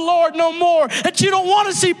love the Lord no more, that you don't want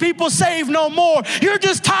to see people saved no more. You're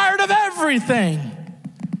just tired of everything.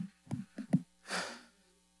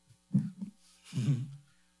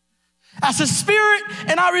 That's a spirit,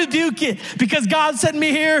 and I rebuke it, because God sent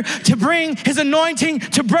me here to bring his anointing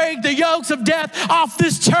to break the yokes of death off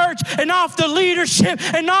this church and off the leadership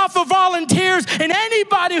and off of volunteers and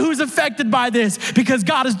anybody who's affected by this, because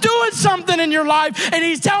God is doing something in your life and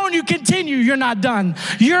he's telling you, continue. You're not done.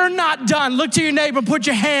 You're not done. Look to your neighbor, put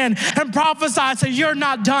your hand and prophesy. Say, you're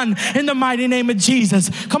not done in the mighty name of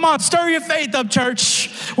Jesus. Come on, stir your faith up, church.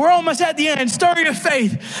 We're almost at the end. Stir your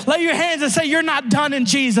faith. Lay your hands and say, you're not done in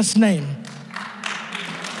Jesus' name.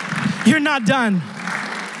 You're not done.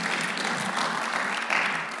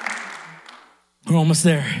 We're almost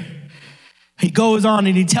there. He goes on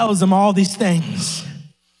and he tells them all these things.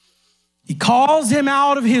 He calls him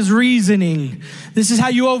out of his reasoning. This is how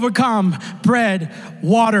you overcome: bread,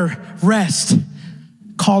 water, rest.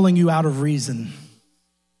 Calling you out of reason.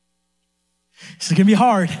 This is going to be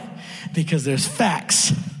hard because there's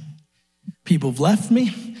facts. People have left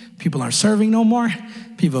me. People aren't serving no more.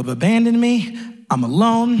 People have abandoned me. I'm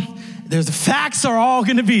alone. The facts are all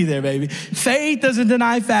going to be there, baby. Faith doesn't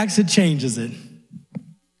deny facts, it changes it.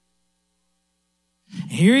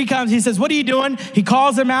 Here he comes. He says, what are you doing? He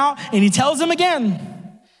calls him out and he tells him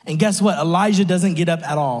again. And guess what? Elijah doesn't get up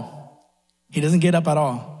at all. He doesn't get up at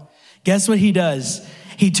all. Guess what he does?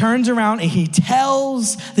 He turns around and he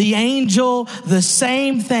tells the angel the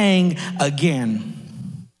same thing again.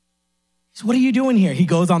 So what are you doing here? He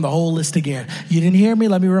goes on the whole list again. You didn't hear me?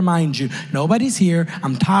 Let me remind you. Nobody's here.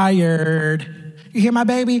 I'm tired. You hear my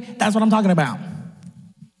baby? That's what I'm talking about.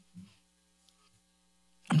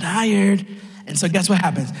 I'm tired. And so guess what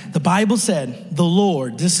happens? The Bible said, the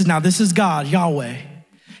Lord, this is God, Yahweh.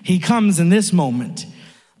 He comes in this moment.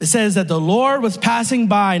 It says that the Lord was passing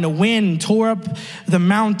by and a wind tore up the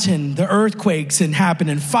mountain, the earthquakes and happened,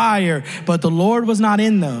 and fire, but the Lord was not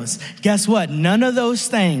in those. Guess what? None of those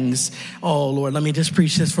things, oh Lord, let me just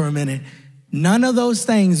preach this for a minute. None of those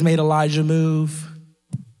things made Elijah move.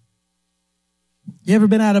 You ever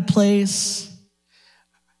been at a place,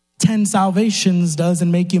 10 salvations doesn't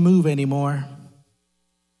make you move anymore?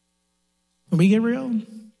 Can we get real?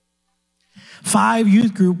 5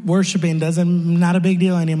 youth group worshiping not a big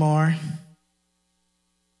deal anymore.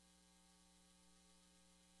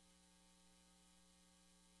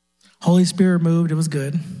 Holy Spirit moved. It was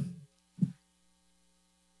good.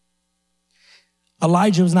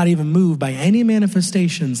 Elijah was not even moved by any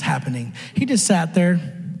manifestations happening. He just sat there.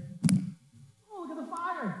 Oh, look at the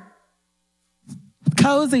fire.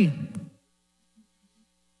 Cozy.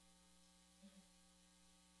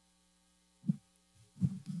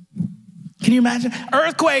 Can you imagine?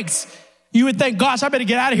 Earthquakes. You would think, gosh, I better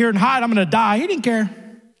get out of here and hide. I'm going to die. He didn't care.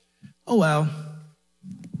 Oh, well.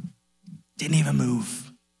 Didn't even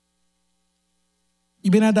move. You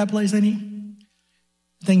been at that place, any?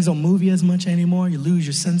 Things don't move you as much anymore. You lose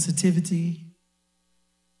your sensitivity.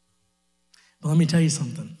 But let me tell you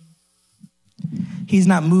something. He's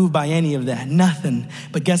not moved by any of that, nothing.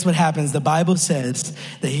 But guess what happens? The Bible says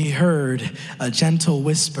that he heard a gentle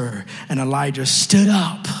whisper and Elijah stood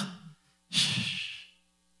up.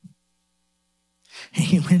 And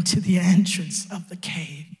he went to the entrance of the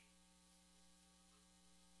cave.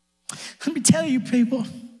 Let me tell you, people,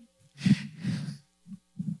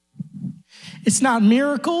 it's not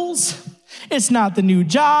miracles. It's not the new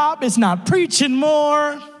job. It's not preaching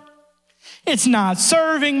more. It's not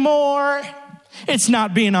serving more. It's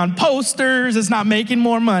not being on posters. It's not making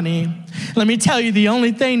more money. Let me tell you, the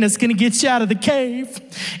only thing that's going to get you out of the cave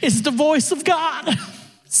is the voice of God.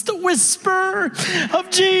 It's the whisper of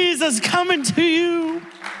Jesus coming to you.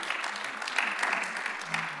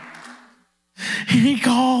 And he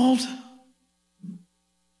called.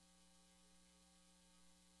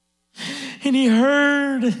 And he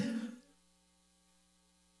heard. And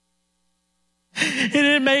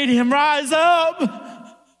it made him rise up.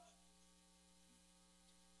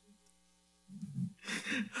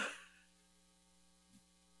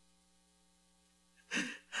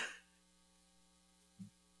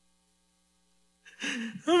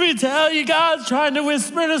 Let me tell you, God's trying to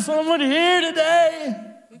whisper to someone here today.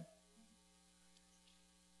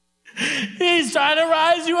 He's trying to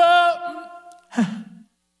rise you up.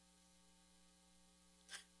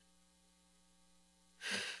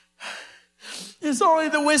 It's only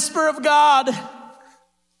the whisper of God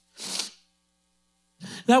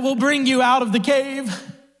that will bring you out of the cave.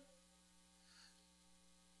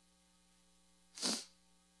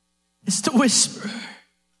 It's the whisper.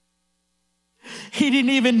 He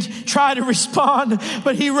didn't even try to respond,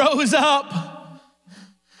 but he rose up.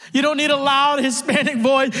 You don't need a loud Hispanic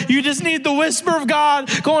voice. You just need the whisper of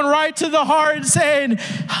God going right to the heart and saying,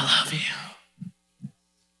 I love you.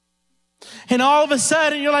 And all of a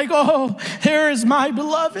sudden you're like, oh, there is my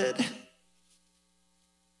beloved.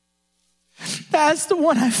 That's the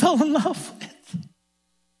one I fell in love with.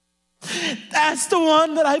 That's the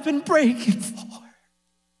one that I've been breaking for.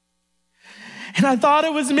 And I thought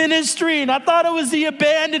it was ministry, and I thought it was the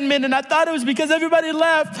abandonment, and I thought it was because everybody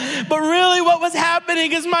left. But really what was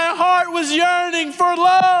happening is my heart was yearning for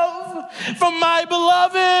love from my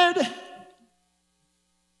beloved.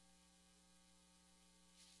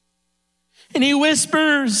 And he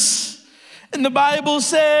whispers, and the Bible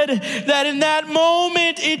said that in that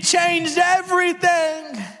moment it changed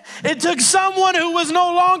everything. It took someone who was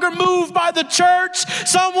no longer moved by the church,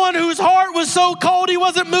 someone whose heart was so cold he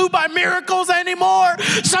wasn't moved by miracles anymore,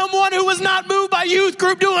 someone who was not moved by youth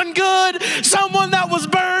group doing good, someone that was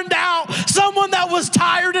burned out, someone that was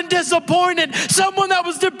tired and disappointed, someone that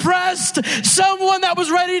was depressed, someone that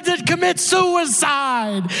was ready to commit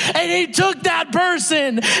suicide. And he took that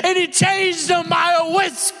person and he changed them by a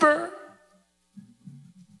whisper.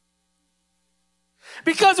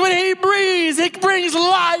 Because when he breathes, it brings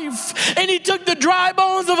life. And he took the dry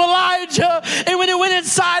bones of Elijah, and when it went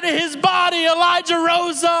inside of his body, Elijah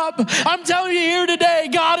rose up. I'm telling you here today,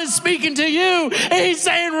 God is speaking to you, and he's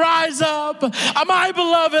saying, rise up. My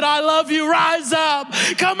beloved, I love you. Rise up.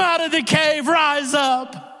 Come out of the cave. Rise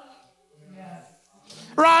up.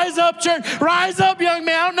 Rise up, church. Rise up, young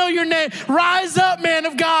man. I don't know your name. Rise up, man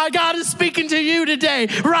of God. God is speaking to you today.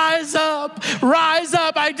 Rise up. Rise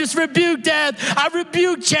up. I just rebuke death. I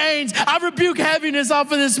rebuke chains. I rebuke heaviness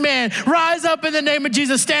off of this man. Rise up in the name of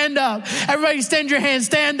Jesus. Stand up. Everybody extend your hands.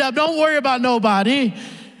 Stand up. Don't worry about nobody.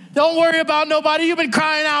 Don't worry about nobody. You've been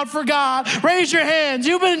crying out for God. Raise your hands.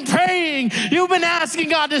 You've been praying. You've been asking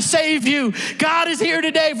God to save you. God is here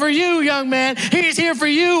today for you, young man. He's here for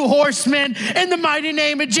you, horseman. In the mighty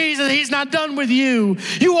name of Jesus, he's not done with you.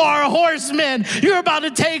 You are a horseman. You're about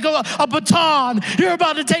to take a baton. You're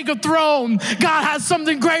about to take a throne. God has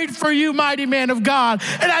something great for you, mighty man of God.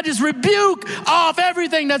 And I just rebuke off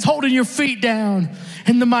everything that's holding your feet down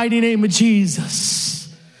in the mighty name of Jesus.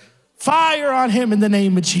 Fire on him in the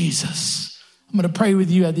name of Jesus. I'm going to pray with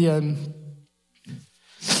you at the end.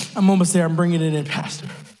 I'm almost there. I'm bringing it in, Pastor.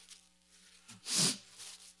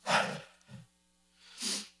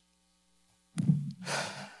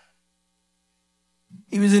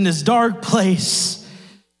 He was in this dark place,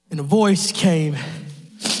 and a voice came,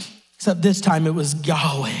 except this time it was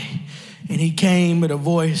Yahweh. And he came with a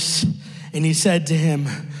voice, and he said to him,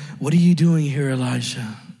 what are you doing here,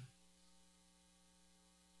 Elijah?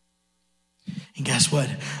 And guess what?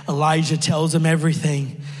 Elijah tells him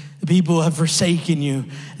everything. The people have forsaken you.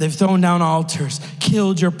 They've thrown down altars,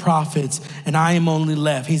 killed your prophets, and I am only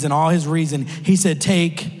left. He's in all his reason. He said,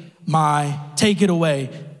 take it away.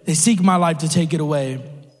 They seek my life to take it away.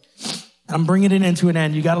 And I'm bringing it into an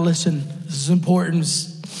end. You got to listen. This is important.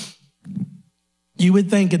 You would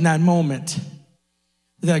think in that moment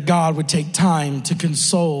that God would take time to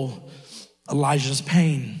console Elijah's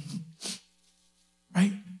pain,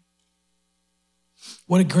 right?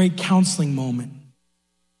 What a great counseling moment.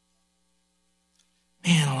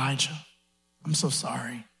 Man, Elijah, I'm so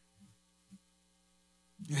sorry.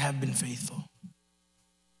 You have been faithful.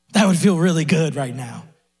 That would feel really good right now.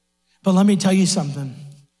 But let me tell you something.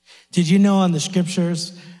 Did you know in the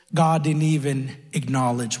scriptures, God didn't even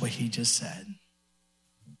acknowledge what he just said?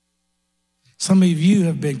 Some of you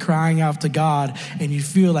have been crying out to God and you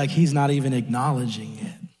feel like he's not even acknowledging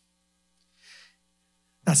it.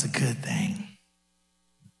 That's a good thing.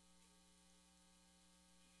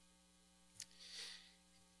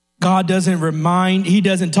 God he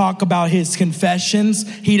doesn't talk about his confessions.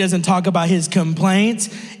 He doesn't talk about his complaints.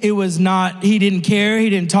 He didn't care.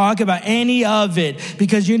 He didn't talk about any of it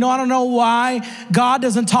because I don't know why. God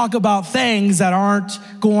doesn't talk about things that aren't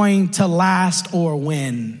going to last or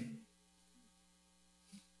win.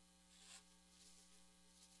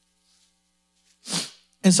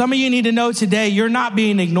 And some of you need to know today, you're not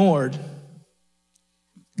being ignored.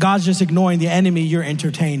 God's just ignoring the enemy you're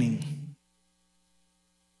entertaining.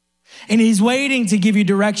 And he's waiting to give you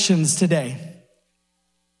directions today.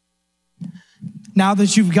 Now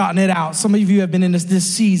that you've gotten it out, some of you have been in this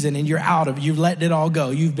season and you're out of it. You've let it all go.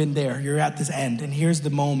 You've been there. You're at this end. And here's the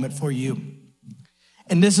moment for you.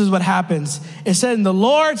 And this is what happens. It said, and the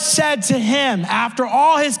Lord said to him after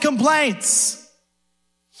all his complaints,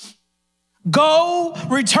 go,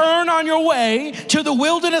 return on your way to the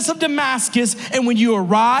wilderness of Damascus, and when you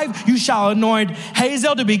arrive, you shall anoint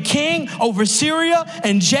Hazael to be king over Syria,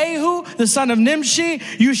 and Jehu, the son of Nimshi,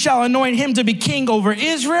 you shall anoint him to be king over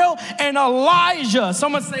Israel, and Elijah,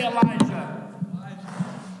 someone say Elijah.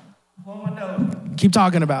 Keep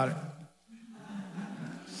talking about it.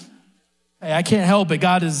 Hey, I can't help it.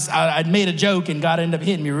 I made a joke, and God ended up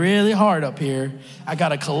hitting me really hard up here. I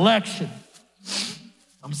got a collection.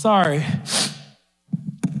 I'm sorry.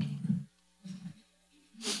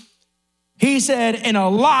 He said, and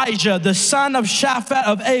Elijah, the son of Shaphat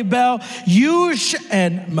of Abel,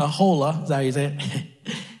 and Mahola, is that how you say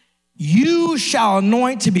it? You shall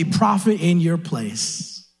anoint to be prophet in your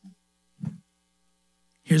place.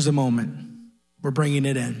 Here's the moment. We're bringing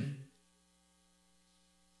it in.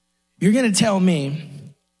 You're going to tell me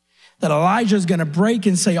that Elijah is going to break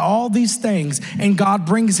and say all these things, and God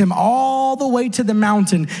brings him all the way to the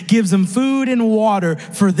mountain, gives him food and water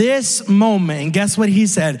for this moment. And guess what he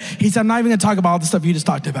said? He said, I'm not even going to talk about all the stuff you just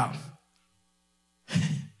talked about.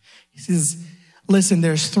 He says, listen,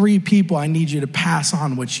 there's 3 people I need you to pass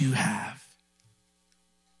on what you have.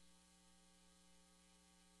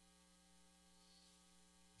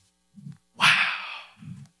 Wow.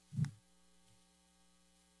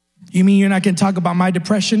 You mean you're not going to talk about my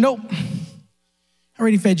depression? Nope. I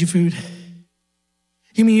already fed you food.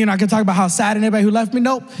 You mean you're not going to talk about how sad and everybody who left me?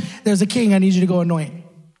 Nope. There's a king I need you to go anoint.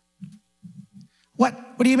 What?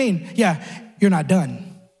 What do you mean? Yeah, you're not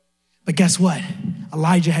done. But guess what?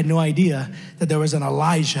 Elijah had no idea that there was an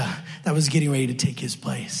Elijah that was getting ready to take his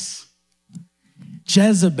place.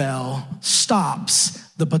 Jezebel stops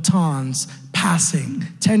the batons passing.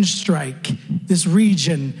 Tenstrike, this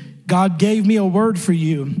region. God gave me a word for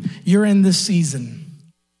you. You're in this season.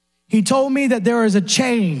 He told me that there is a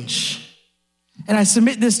change. And I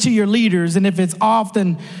submit this to your leaders. And if it's off,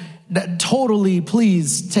 then totally,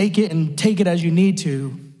 please take it as you need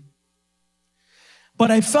to. But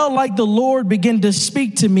I felt like the Lord began to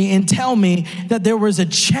speak to me and tell me that there was a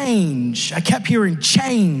change. I kept hearing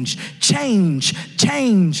change, change,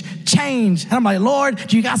 change, change. And I'm like, Lord,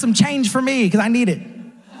 do you got some change for me? Because I need it.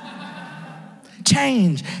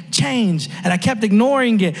 Change, change. And I kept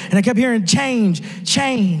ignoring it. And I kept hearing change,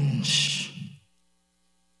 change.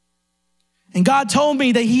 And God told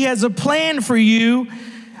me that he has a plan for you,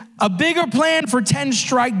 a bigger plan for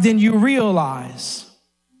Tenstrike than you realize.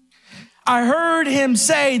 I heard him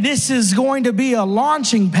say this is going to be a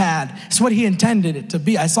launching pad. It's what he intended it to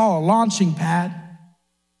be. I saw a launching pad.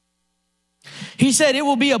 He said it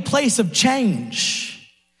will be a place of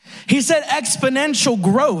change. He said exponential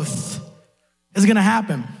growth is going to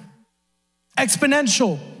happen.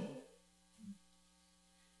 Exponential.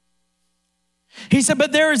 He said,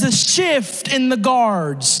 but there is a shift in the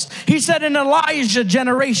guards. He said an Elijah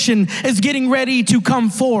generation is getting ready to come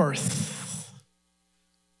forth.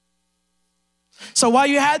 So while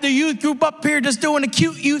you had the youth group up here just doing a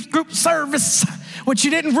cute youth group service, what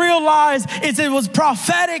you didn't realize is it was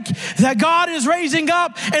prophetic that God is raising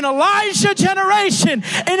up an Elijah generation.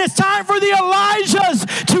 And it's time for the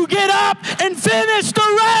Elijahs to get up and finish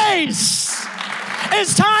the race.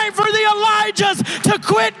 It's time for the Elijahs to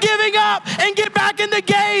quit giving up and get back in the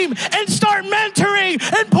game and start mentoring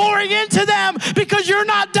and pouring into them, because you're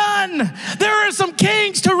not done. There are some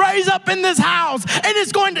kings to raise up in this house, and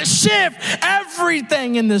it's going to shift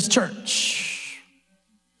everything in this church.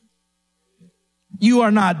 You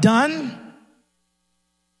are not done.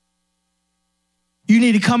 You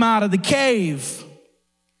need to come out of the cave.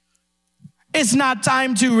 It's not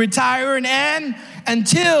time to retire and end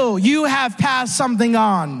until you have passed something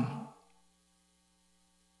on.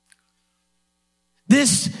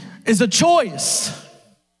 This is a choice.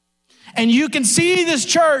 And you can see this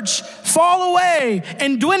church fall away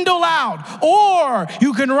and dwindle out, or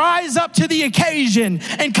you can rise up to the occasion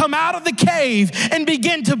and come out of the cave and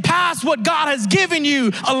begin to pass what God has given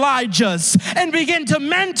you, Elijah's, and begin to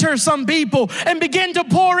mentor some people and begin to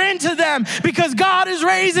pour into them, because God is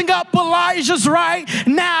raising up Elijah's right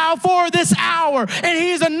now for this hour, and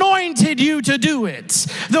he's anointed you to do it.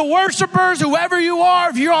 The worshipers, whoever you are,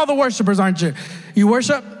 if you're all the worshipers, aren't you? You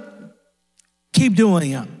worship? Keep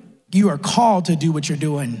doing it. You are called to do what you're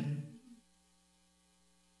doing.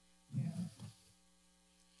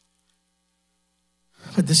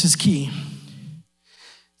 But this is key.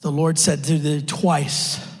 The Lord said to them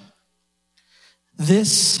twice,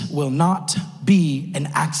 this will not be an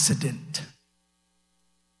accident.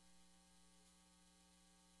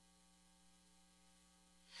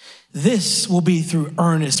 This will be through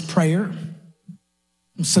earnest prayer.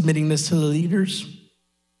 I'm submitting this to the leaders.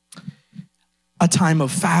 A time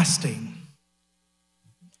of fasting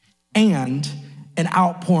and an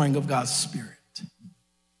outpouring of God's Spirit.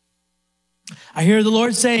 I hear the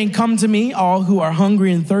Lord saying, come to me, all who are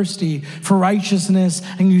hungry and thirsty for righteousness,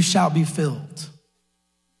 and you shall be filled.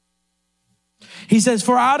 He says,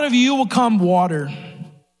 for out of you will come water.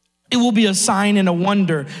 It will be a sign and a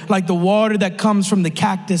wonder, like the water that comes from the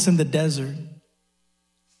cactus in the desert.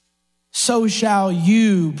 So shall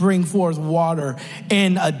you bring forth water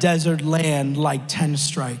in a desert land like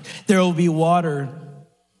Tenstrike. There will be water,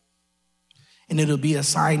 and it'll be a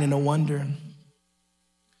sign and a wonder.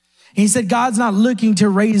 He said, God's not looking to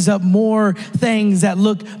raise up more things that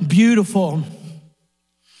look beautiful.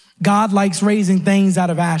 God likes raising things out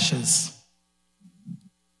of ashes.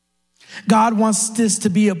 God wants this to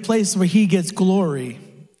be a place where he gets glory.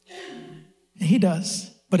 And he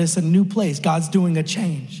does, but it's a new place. God's doing a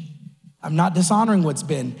change. I'm not dishonoring what's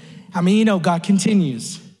been. I mean, God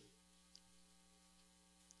continues.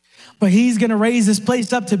 But he's going to raise this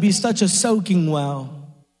place up to be such a soaking well.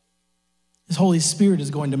 His Holy Spirit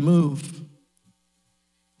is going to move.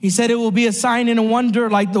 He said it will be a sign and a wonder,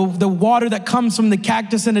 like the water that comes from the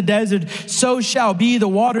cactus in the desert. So shall be the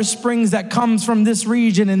water springs that comes from this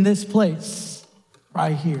region in this place.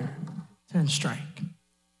 Right here, Tenstrike.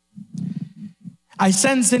 I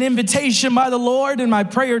sensed an invitation by the Lord in my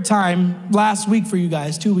prayer time last week for you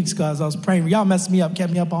guys, 2 weeks ago, as I was praying. Y'all messed me up,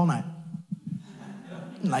 kept me up all night.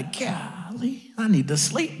 I'm like, golly, I need to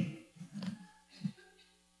sleep.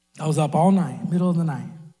 I was up all night, middle of the night.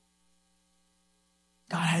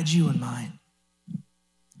 God had you in mind.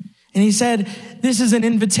 And he said, this is an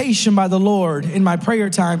invitation by the Lord in my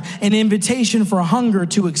prayer time, an invitation for hunger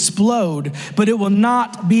to explode, but it will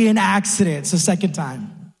not be an accident. It's the second time.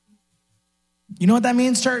 You know what that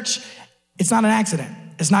means, church? It's not an accident.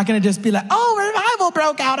 It's not going to just be like, oh, revival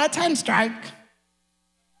broke out at Tenstrike.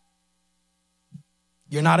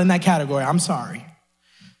 You're not in that category. I'm sorry.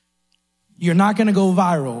 You're not going to go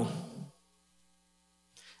viral.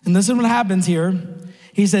 And this is what happens here.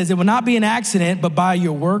 He says, it will not be an accident, but by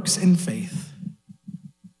your works and faith.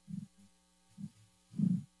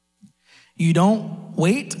 You don't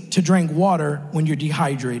wait to drink water when you're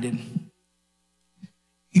dehydrated.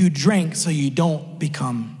 You drink so you don't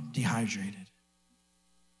become dehydrated.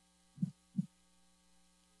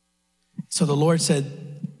 So the Lord said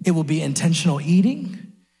it will be intentional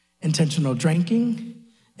eating, intentional drinking,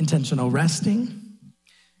 intentional resting,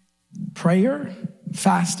 prayer,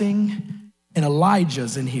 fasting, and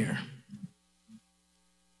Elijah's in here.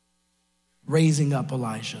 Raising up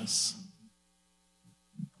Elijah's.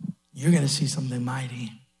 You're going to see something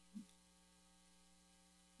mighty.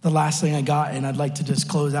 The last thing I got, and I'd like to just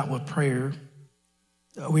close out with prayer.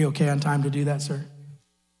 Are we okay on time to do that, sir?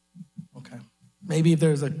 Okay. Maybe if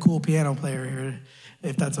there's a cool piano player here,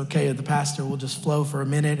 if that's okay with the pastor, we'll just flow for a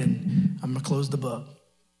minute and I'm going to close the book.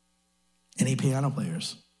 Any piano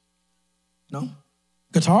players? No?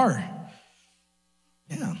 Guitar?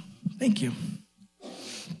 Yeah, thank you.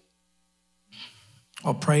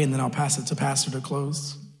 I'll pray and then I'll pass it to pastor to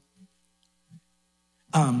close.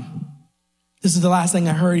 This is the last thing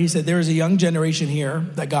I heard. He said, there is a young generation here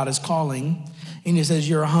that God is calling. And he says,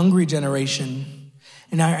 you're a hungry generation.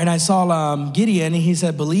 And I saw Gideon, and he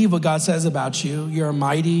said, believe what God says about you. You're a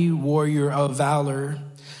mighty warrior of valor.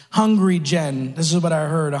 Hungry gen. This is what I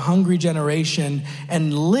heard, a hungry generation.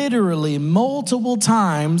 And literally multiple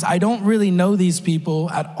times, I don't really know these people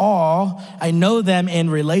at all. I know them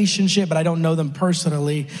in relationship, but I don't know them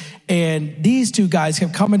personally. And these two guys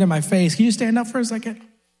kept coming to my face. Can you stand up for a second?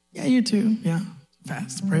 Yeah, you too. Yeah,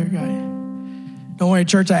 fast prayer guy. Don't worry,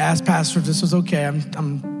 church. I asked pastor if this was okay. I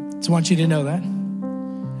just want you to know that.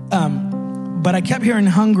 But I kept hearing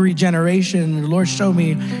hungry generation. And the Lord showed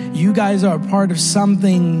me, you guys are a part of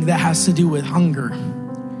something that has to do with hunger.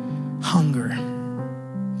 Hunger.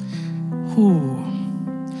 Ooh.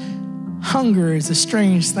 Hunger is a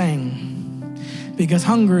strange thing because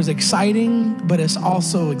hunger is exciting, but it's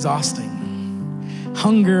also exhausting.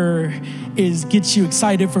 Hunger gets you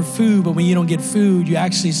excited for food, but when you don't get food, you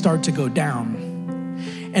actually start to go down.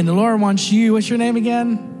 And the Lord wants you, what's your name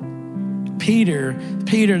again? Peter,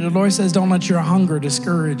 the Lord says, don't let your hunger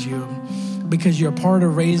discourage you because you're part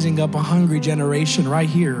of raising up a hungry generation right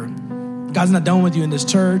here. God's not done with you in this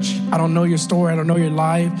church. I don't know your story. I don't know your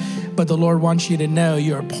life, but the Lord wants you to know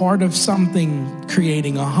you're a part of something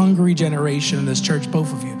creating a hungry generation in this church,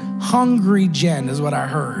 both of you. Hungry gen is what I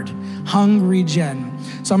heard. Hungry gen.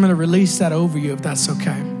 So I'm going to release that over you if that's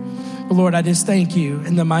okay. But Lord, I just thank you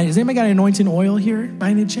in the mighty. Has anybody got anointing oil here by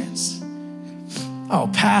any chance? Oh,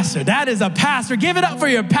 pastor, that is a pastor. Give it up for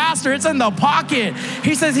your pastor. It's in the pocket.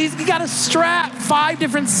 He says he got a strap, 5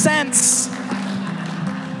 different scents.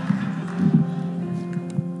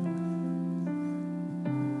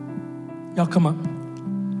 Y'all come up.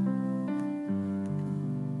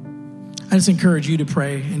 I just encourage you to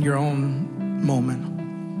pray in your own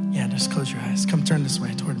moment. Yeah, just close your eyes. Come turn this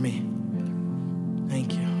way toward me.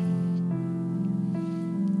 Thank you.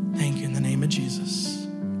 Thank you in the name of Jesus.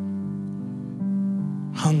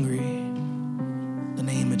 Hungry, the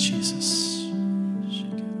name of Jesus.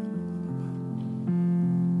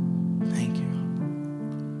 Thank you.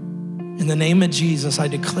 In the name of Jesus, I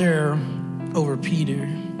declare over Peter,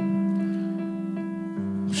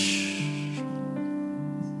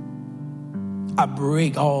 I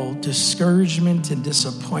break all discouragement and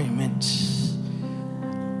disappointment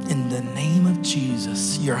in the name of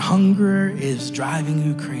Jesus. Your hunger is driving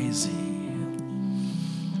you crazy.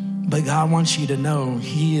 But God wants you to know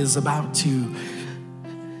he is about to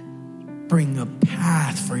bring a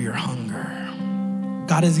path for your hunger.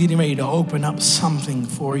 God is getting ready to open up something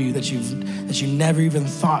for you that you never even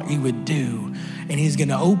thought you would do. And he's going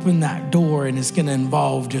to open that door, and it's going to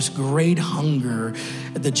involve just great hunger.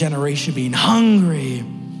 The generation being hungry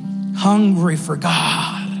for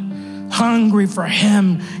God, hungry for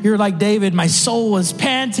him. You're like David, my soul is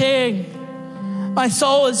panting. My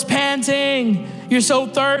soul is panting. You're so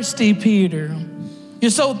thirsty, Peter.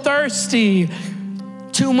 You're so thirsty.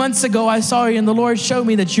 2 months ago, I saw you and the Lord showed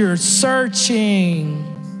me that you're searching.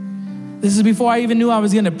 This is before I even knew I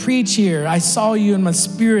was going to preach here. I saw you in my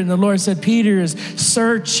spirit and the Lord said, Peter is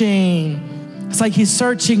searching. It's like he's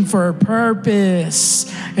searching for a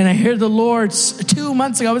purpose. And I hear the Lord 2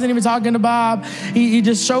 months ago, I wasn't even talking to Bob. He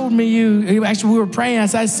just showed me you. Actually, we were praying. I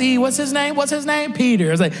said, I see, what's his name? What's his name? Peter.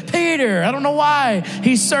 I was like, Peter, I don't know why.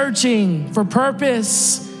 He's searching for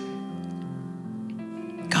purpose.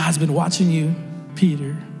 God's been watching you,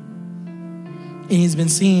 Peter. And he's been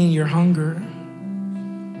seeing your hunger.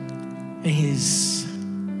 And he's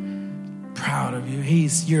proud of you.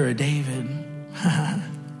 You're a David.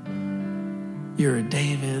 You're a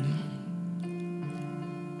David.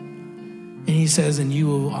 And he says, and you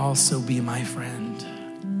will also be my friend.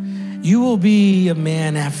 You will be a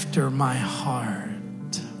man after my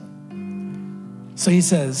heart. So he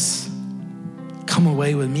says, come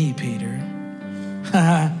away with me, Peter.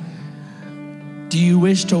 Do you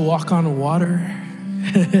wish to walk on water?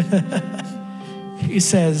 He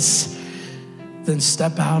says, then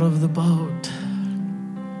step out of the boat.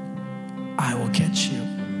 I will catch you.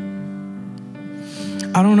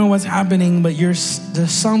 I don't know what's happening, but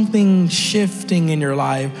there's something shifting in your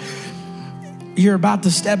life. You're about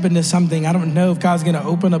to step into something. I don't know if God's going to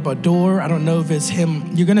open up a door. I don't know if it's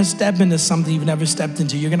him. You're going to step into something you've never stepped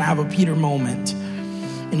into. You're going to have a Peter moment,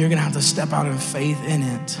 and you're going to have to step out in faith in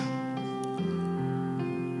it.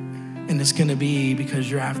 And it's going to be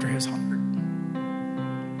because you're after his heart.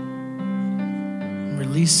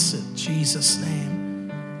 Release it, Jesus'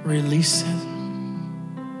 name. Release it.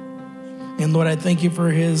 And Lord, I thank you for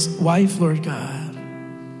his wife, Lord God,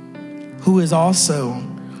 who is also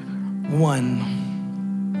one.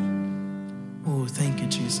 Oh, thank you,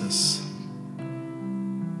 Jesus.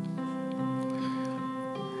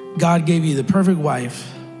 God gave you the perfect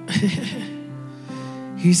wife.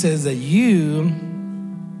 He says that your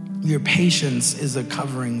patience is a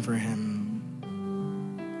covering for him.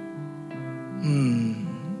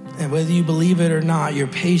 And whether you believe it or not, your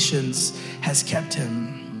patience has kept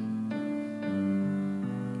him.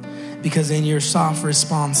 Because in your soft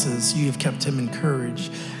responses, you have kept him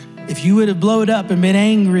encouraged. If you would have blowed up and been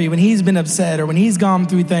angry when he's been upset or when he's gone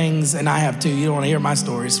through things, and I have too, you don't want to hear my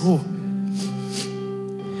stories. Woo.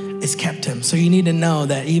 it's kept him. So you need to know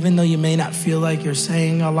that even though you may not feel like you're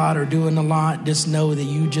saying a lot or doing a lot, just know that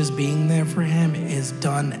you just being there for him is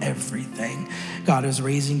done everything. God is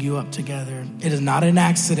raising you up together. It is not an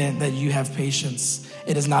accident that you have patience.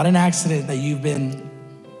 It is not an accident that you've been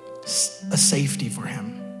a safety for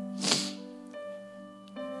him.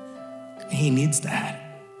 He needs that.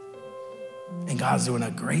 And God's doing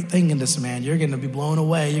a great thing in this man. You're going to be blown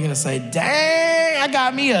away. You're going to say, dang, I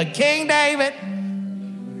got me a King David.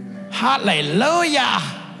 Hallelujah.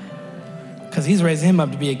 Because he's raising him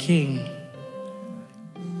up to be a king.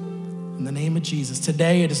 In the name of Jesus.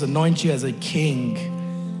 Today, it just anoints you as a king.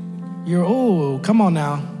 Come on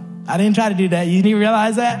now. I didn't try to do that. You didn't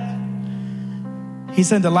realize that? He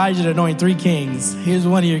sent Elijah to anoint 3 kings. Here's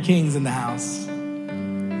one of your kings in the house.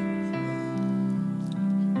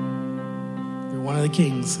 You're one of the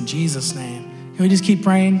kings in Jesus' name. Can we just keep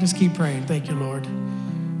praying? Just keep praying. Thank you, Lord.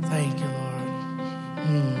 Thank you, Lord.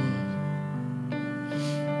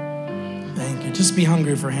 Thank you. Just be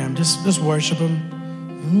hungry for him. Just worship him.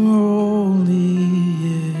 Holy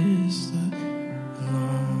is the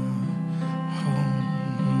Lord.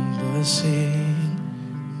 Sing.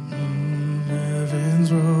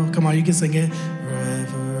 Heavens roll. Come on, you can sing it.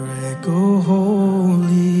 Reverend, oh,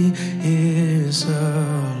 holy is the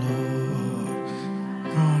Lord.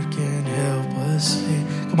 God can help us sing.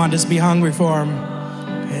 Come on, just be hungry for him.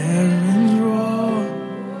 Heavens roll.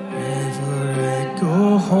 Reverend,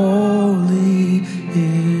 oh, holy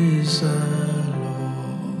is the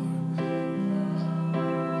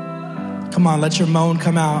Lord. Come on, let your moan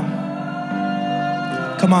come out.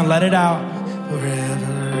 Come on, let it out.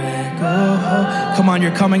 Come on,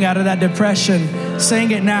 you're coming out of that depression.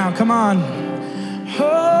 Sing it now. Come on.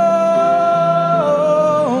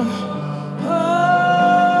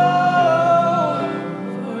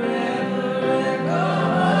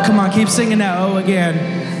 Come on, keep singing that oh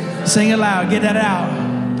again. Sing it loud. Get that out.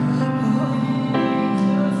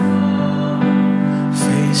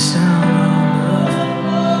 Face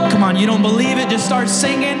down. Come on, you don't believe it? Just start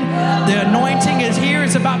singing. The anointing is here.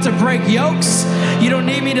 It's about to break yokes. You don't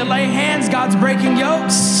need me to lay hands. God's breaking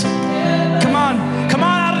yokes. Come on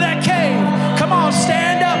out of that cave. Come on,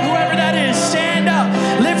 stand up, whoever that is. Stand up.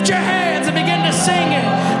 Lift your hands and begin to sing it.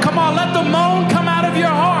 Come on, let the moan come out of your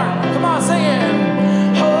heart. Come on, sing it.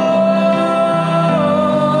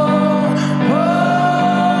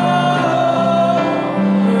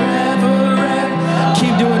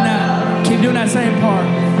 Keep doing that. Keep doing that same part.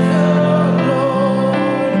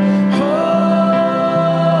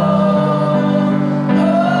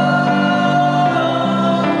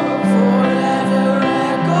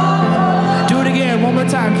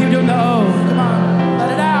 Time. Keep doing the O. Come on. Let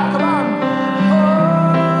it out. Come on.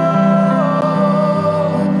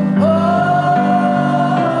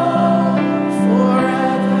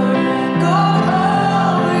 Forever and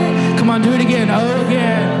glory. Come on, do it again. O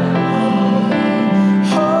again.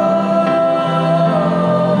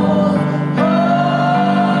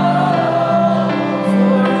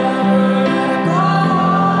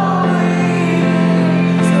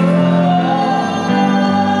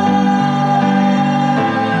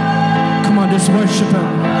 Worship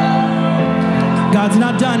him. God's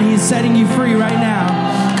not done. He's setting you free right now.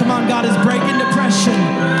 Come on, God is breaking depression.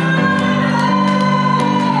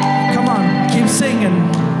 Come on, keep singing.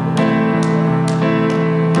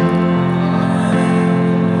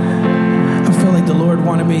 I feel like the Lord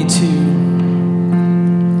wanted me to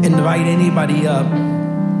invite anybody up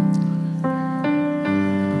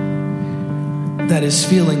that is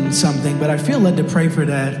feeling something, but I feel led to pray for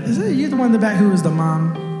that. Is that you, the one in the back who was the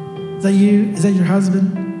mom? Is that you? Is that your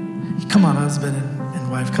husband? Come on, husband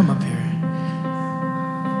and wife, come up here.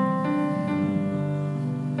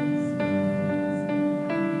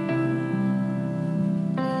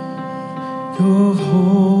 Your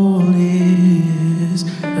holy is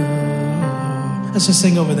the Lord. Let's just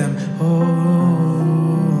sing over them.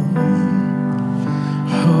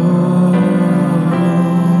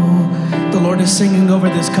 The Lord is singing over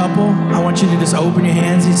this couple. I want you to just open your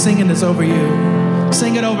hands. He's singing this over you.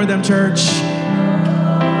 Sing it over them, church.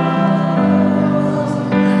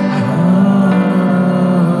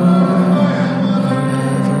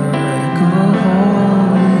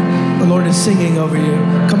 The Lord is singing over you.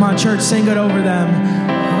 Come on, church, sing it over them.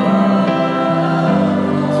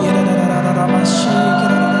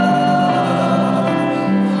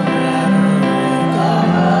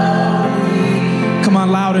 Come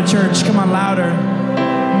on, louder, church. Come on, louder.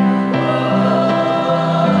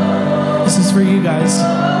 This is for you guys.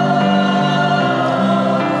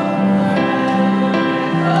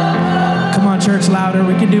 Come on, church, louder.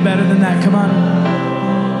 We can do better than that. Come on.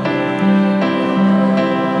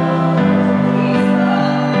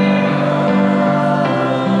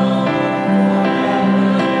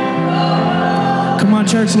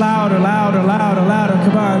 church, louder, louder, louder, louder.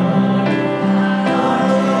 Come on.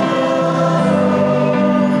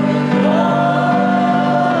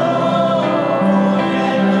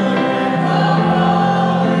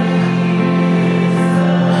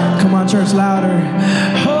 Come on, church, louder.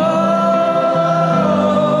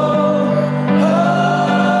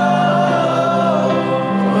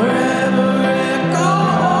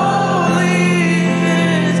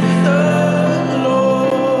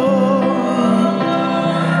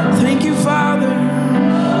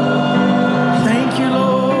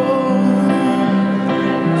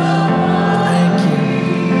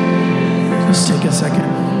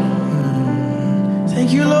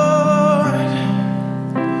 Thank you, Lord.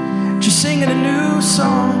 Just singing a new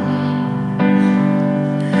song.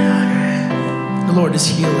 The Lord is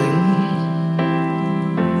healing.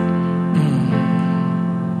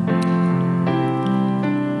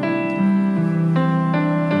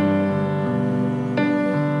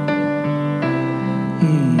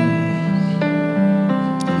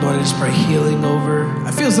 Lord, I just pray healing over.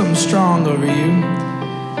 I feel something strong over you.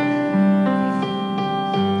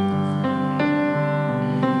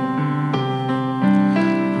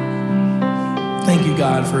 Thank you,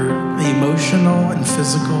 God, for the emotional and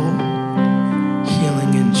physical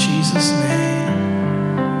healing in Jesus' name.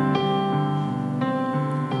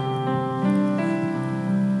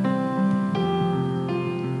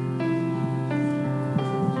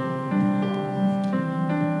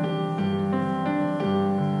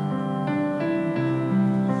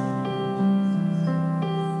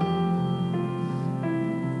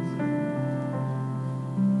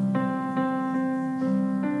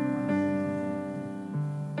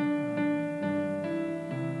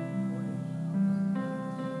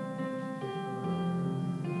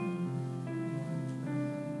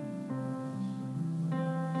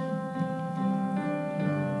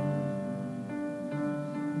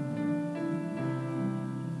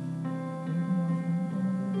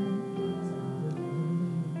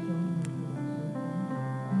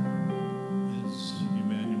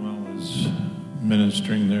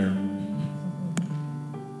 Ministering there.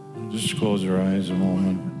 Just close your eyes a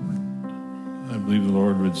moment. I believe the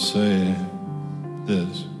Lord would say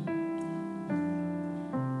this.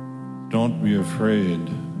 Don't be afraid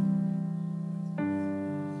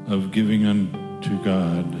of giving unto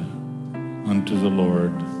God, unto the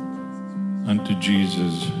Lord, unto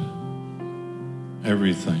Jesus,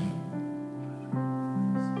 everything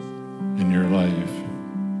in your life.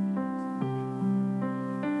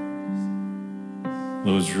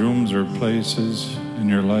 Those rooms or places in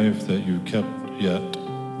your life that you kept yet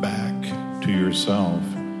back to yourself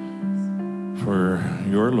for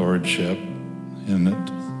your lordship in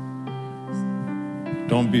it.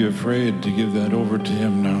 Don't be afraid to give that over to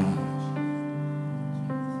Him now.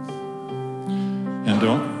 And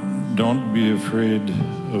don't be afraid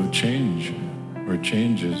of change or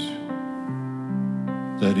changes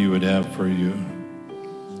that He would have for you.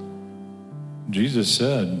 Jesus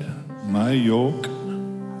said, "My yoke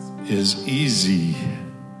is easy,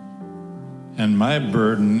 and my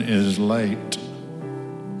burden is light."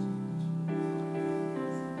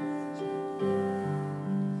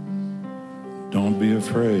 Don't be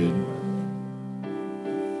afraid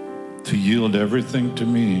to yield everything to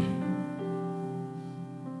me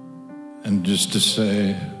and just to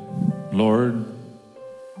say, "Lord,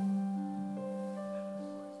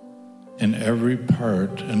 in every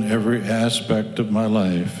part and every aspect of my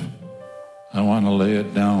life, I want to lay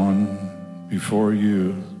it down before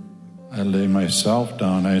you. I lay myself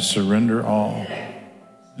down. I surrender all,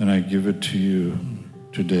 and I give it to you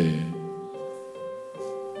today."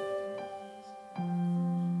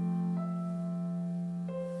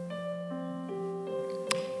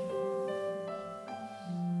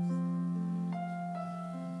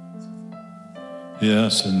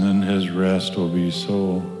 Yes, and then His rest will be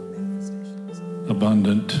so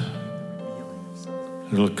abundant.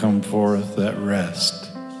 It'll come forth, that rest,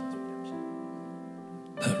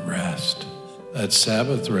 that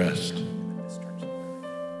Sabbath rest,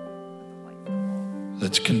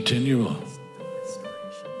 that's continual.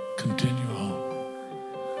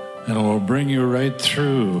 And it will bring you right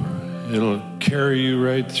through. It'll carry you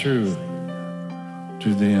right through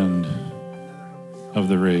to the end of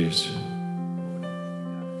the race.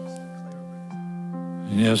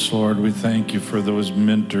 And yes, Lord, we thank you for those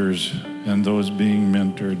mentors and those being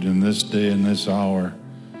mentored in this day and this hour.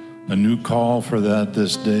 A new call for that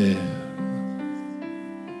this day.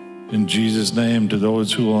 In Jesus' name, to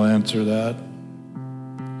those who will answer that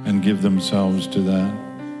and give themselves to that.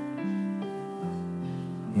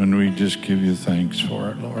 When we just give you thanks for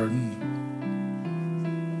it, Lord.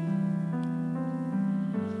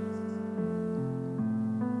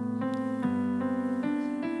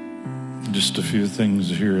 Just a few things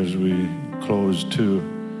here as we close too.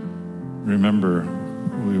 Remember,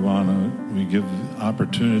 we give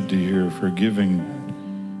opportunity here for giving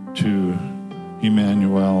to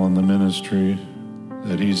Emmanuel and the ministry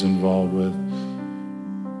that he's involved with.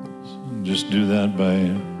 Just do that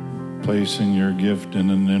by placing your gift in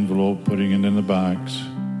an envelope, putting it in the box,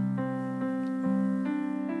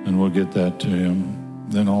 and we'll get that to him.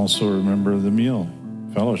 Then also remember the meal,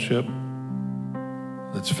 fellowship.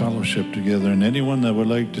 Let's fellowship together. And anyone that would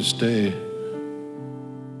like to stay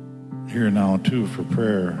here now too for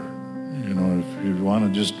prayer, if you want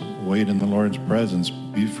to just wait in the Lord's presence,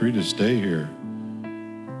 be free to stay here.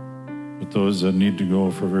 But those that need to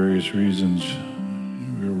go for various reasons,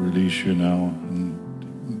 we'll release you now,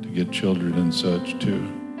 and to get children and such too.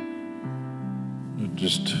 But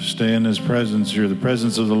just stay in his presence here. The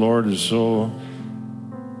presence of the Lord is so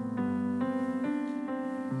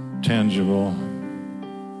tangible.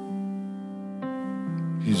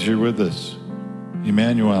 He's here with us.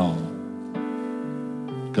 Emmanuel,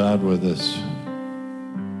 God with us.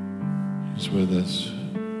 He's with us.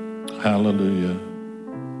 Hallelujah.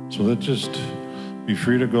 So let's just be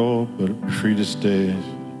free to go, but be free to stay.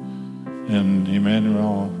 And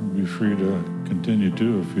Emmanuel, be free to continue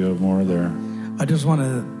too if you have more there. I just want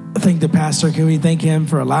to thank the pastor. Can we thank him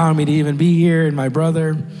for allowing me to even be here, and my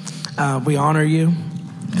brother? We honor you.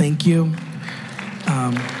 Thank you.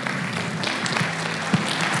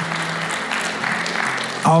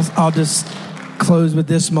 I'll just close with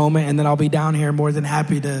this moment, and then I'll be down here more than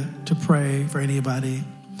happy to pray for anybody.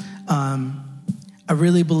 I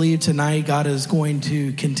really believe tonight God is going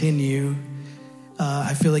to continue.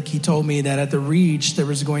 I feel like he told me that at the Reach there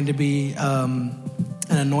was going to be an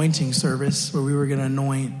anointing service where we were going to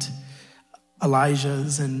anoint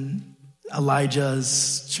Elijah's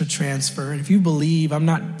to transfer. And if you believe, I'm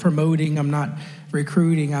not promoting, I'm not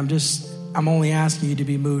recruiting, I'm only asking you to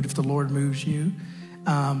be moved if the Lord moves you.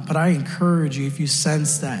 But I encourage you, if you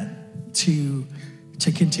sense that, to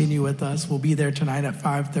continue with us. We'll be there tonight at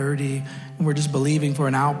 5:30, and we're just believing for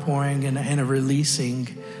an outpouring and a releasing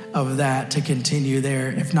of that to continue there.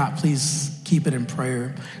 If not, please keep it in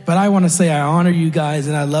prayer. But I want to say I honor you guys,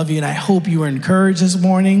 and I love you, and I hope you were encouraged this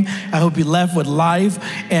morning. I hope you left with life.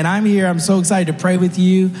 And I'm here. I'm so excited to pray with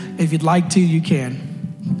you. If you'd like to, you can.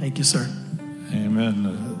 Thank you, sir.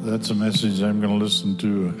 Amen. That's a message I'm going to listen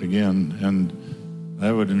to again, and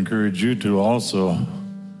I would encourage you to also.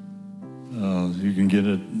 You can get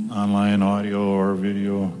it online, audio or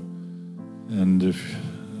video. And if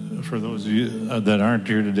for those of you that aren't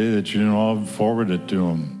here today, that I'll forward it to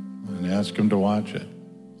them and ask them to watch it,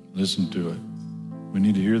 listen to it. We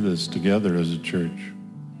need to hear this together as a church.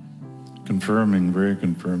 Confirming, very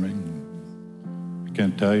confirming. I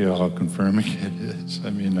can't tell you how confirming it is. I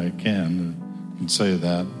mean, I can say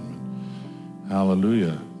that.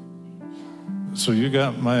 Hallelujah. So you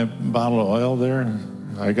got my bottle of oil there?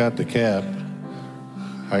 I got the cap.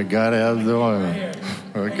 I got to have the oil.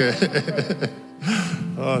 Okay.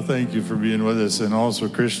 Oh, thank you for being with us. And also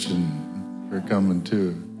Christian for coming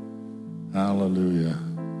too. Hallelujah.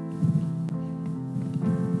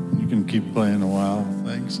 You can keep playing a while.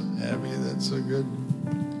 Thanks, Abby. That's so good.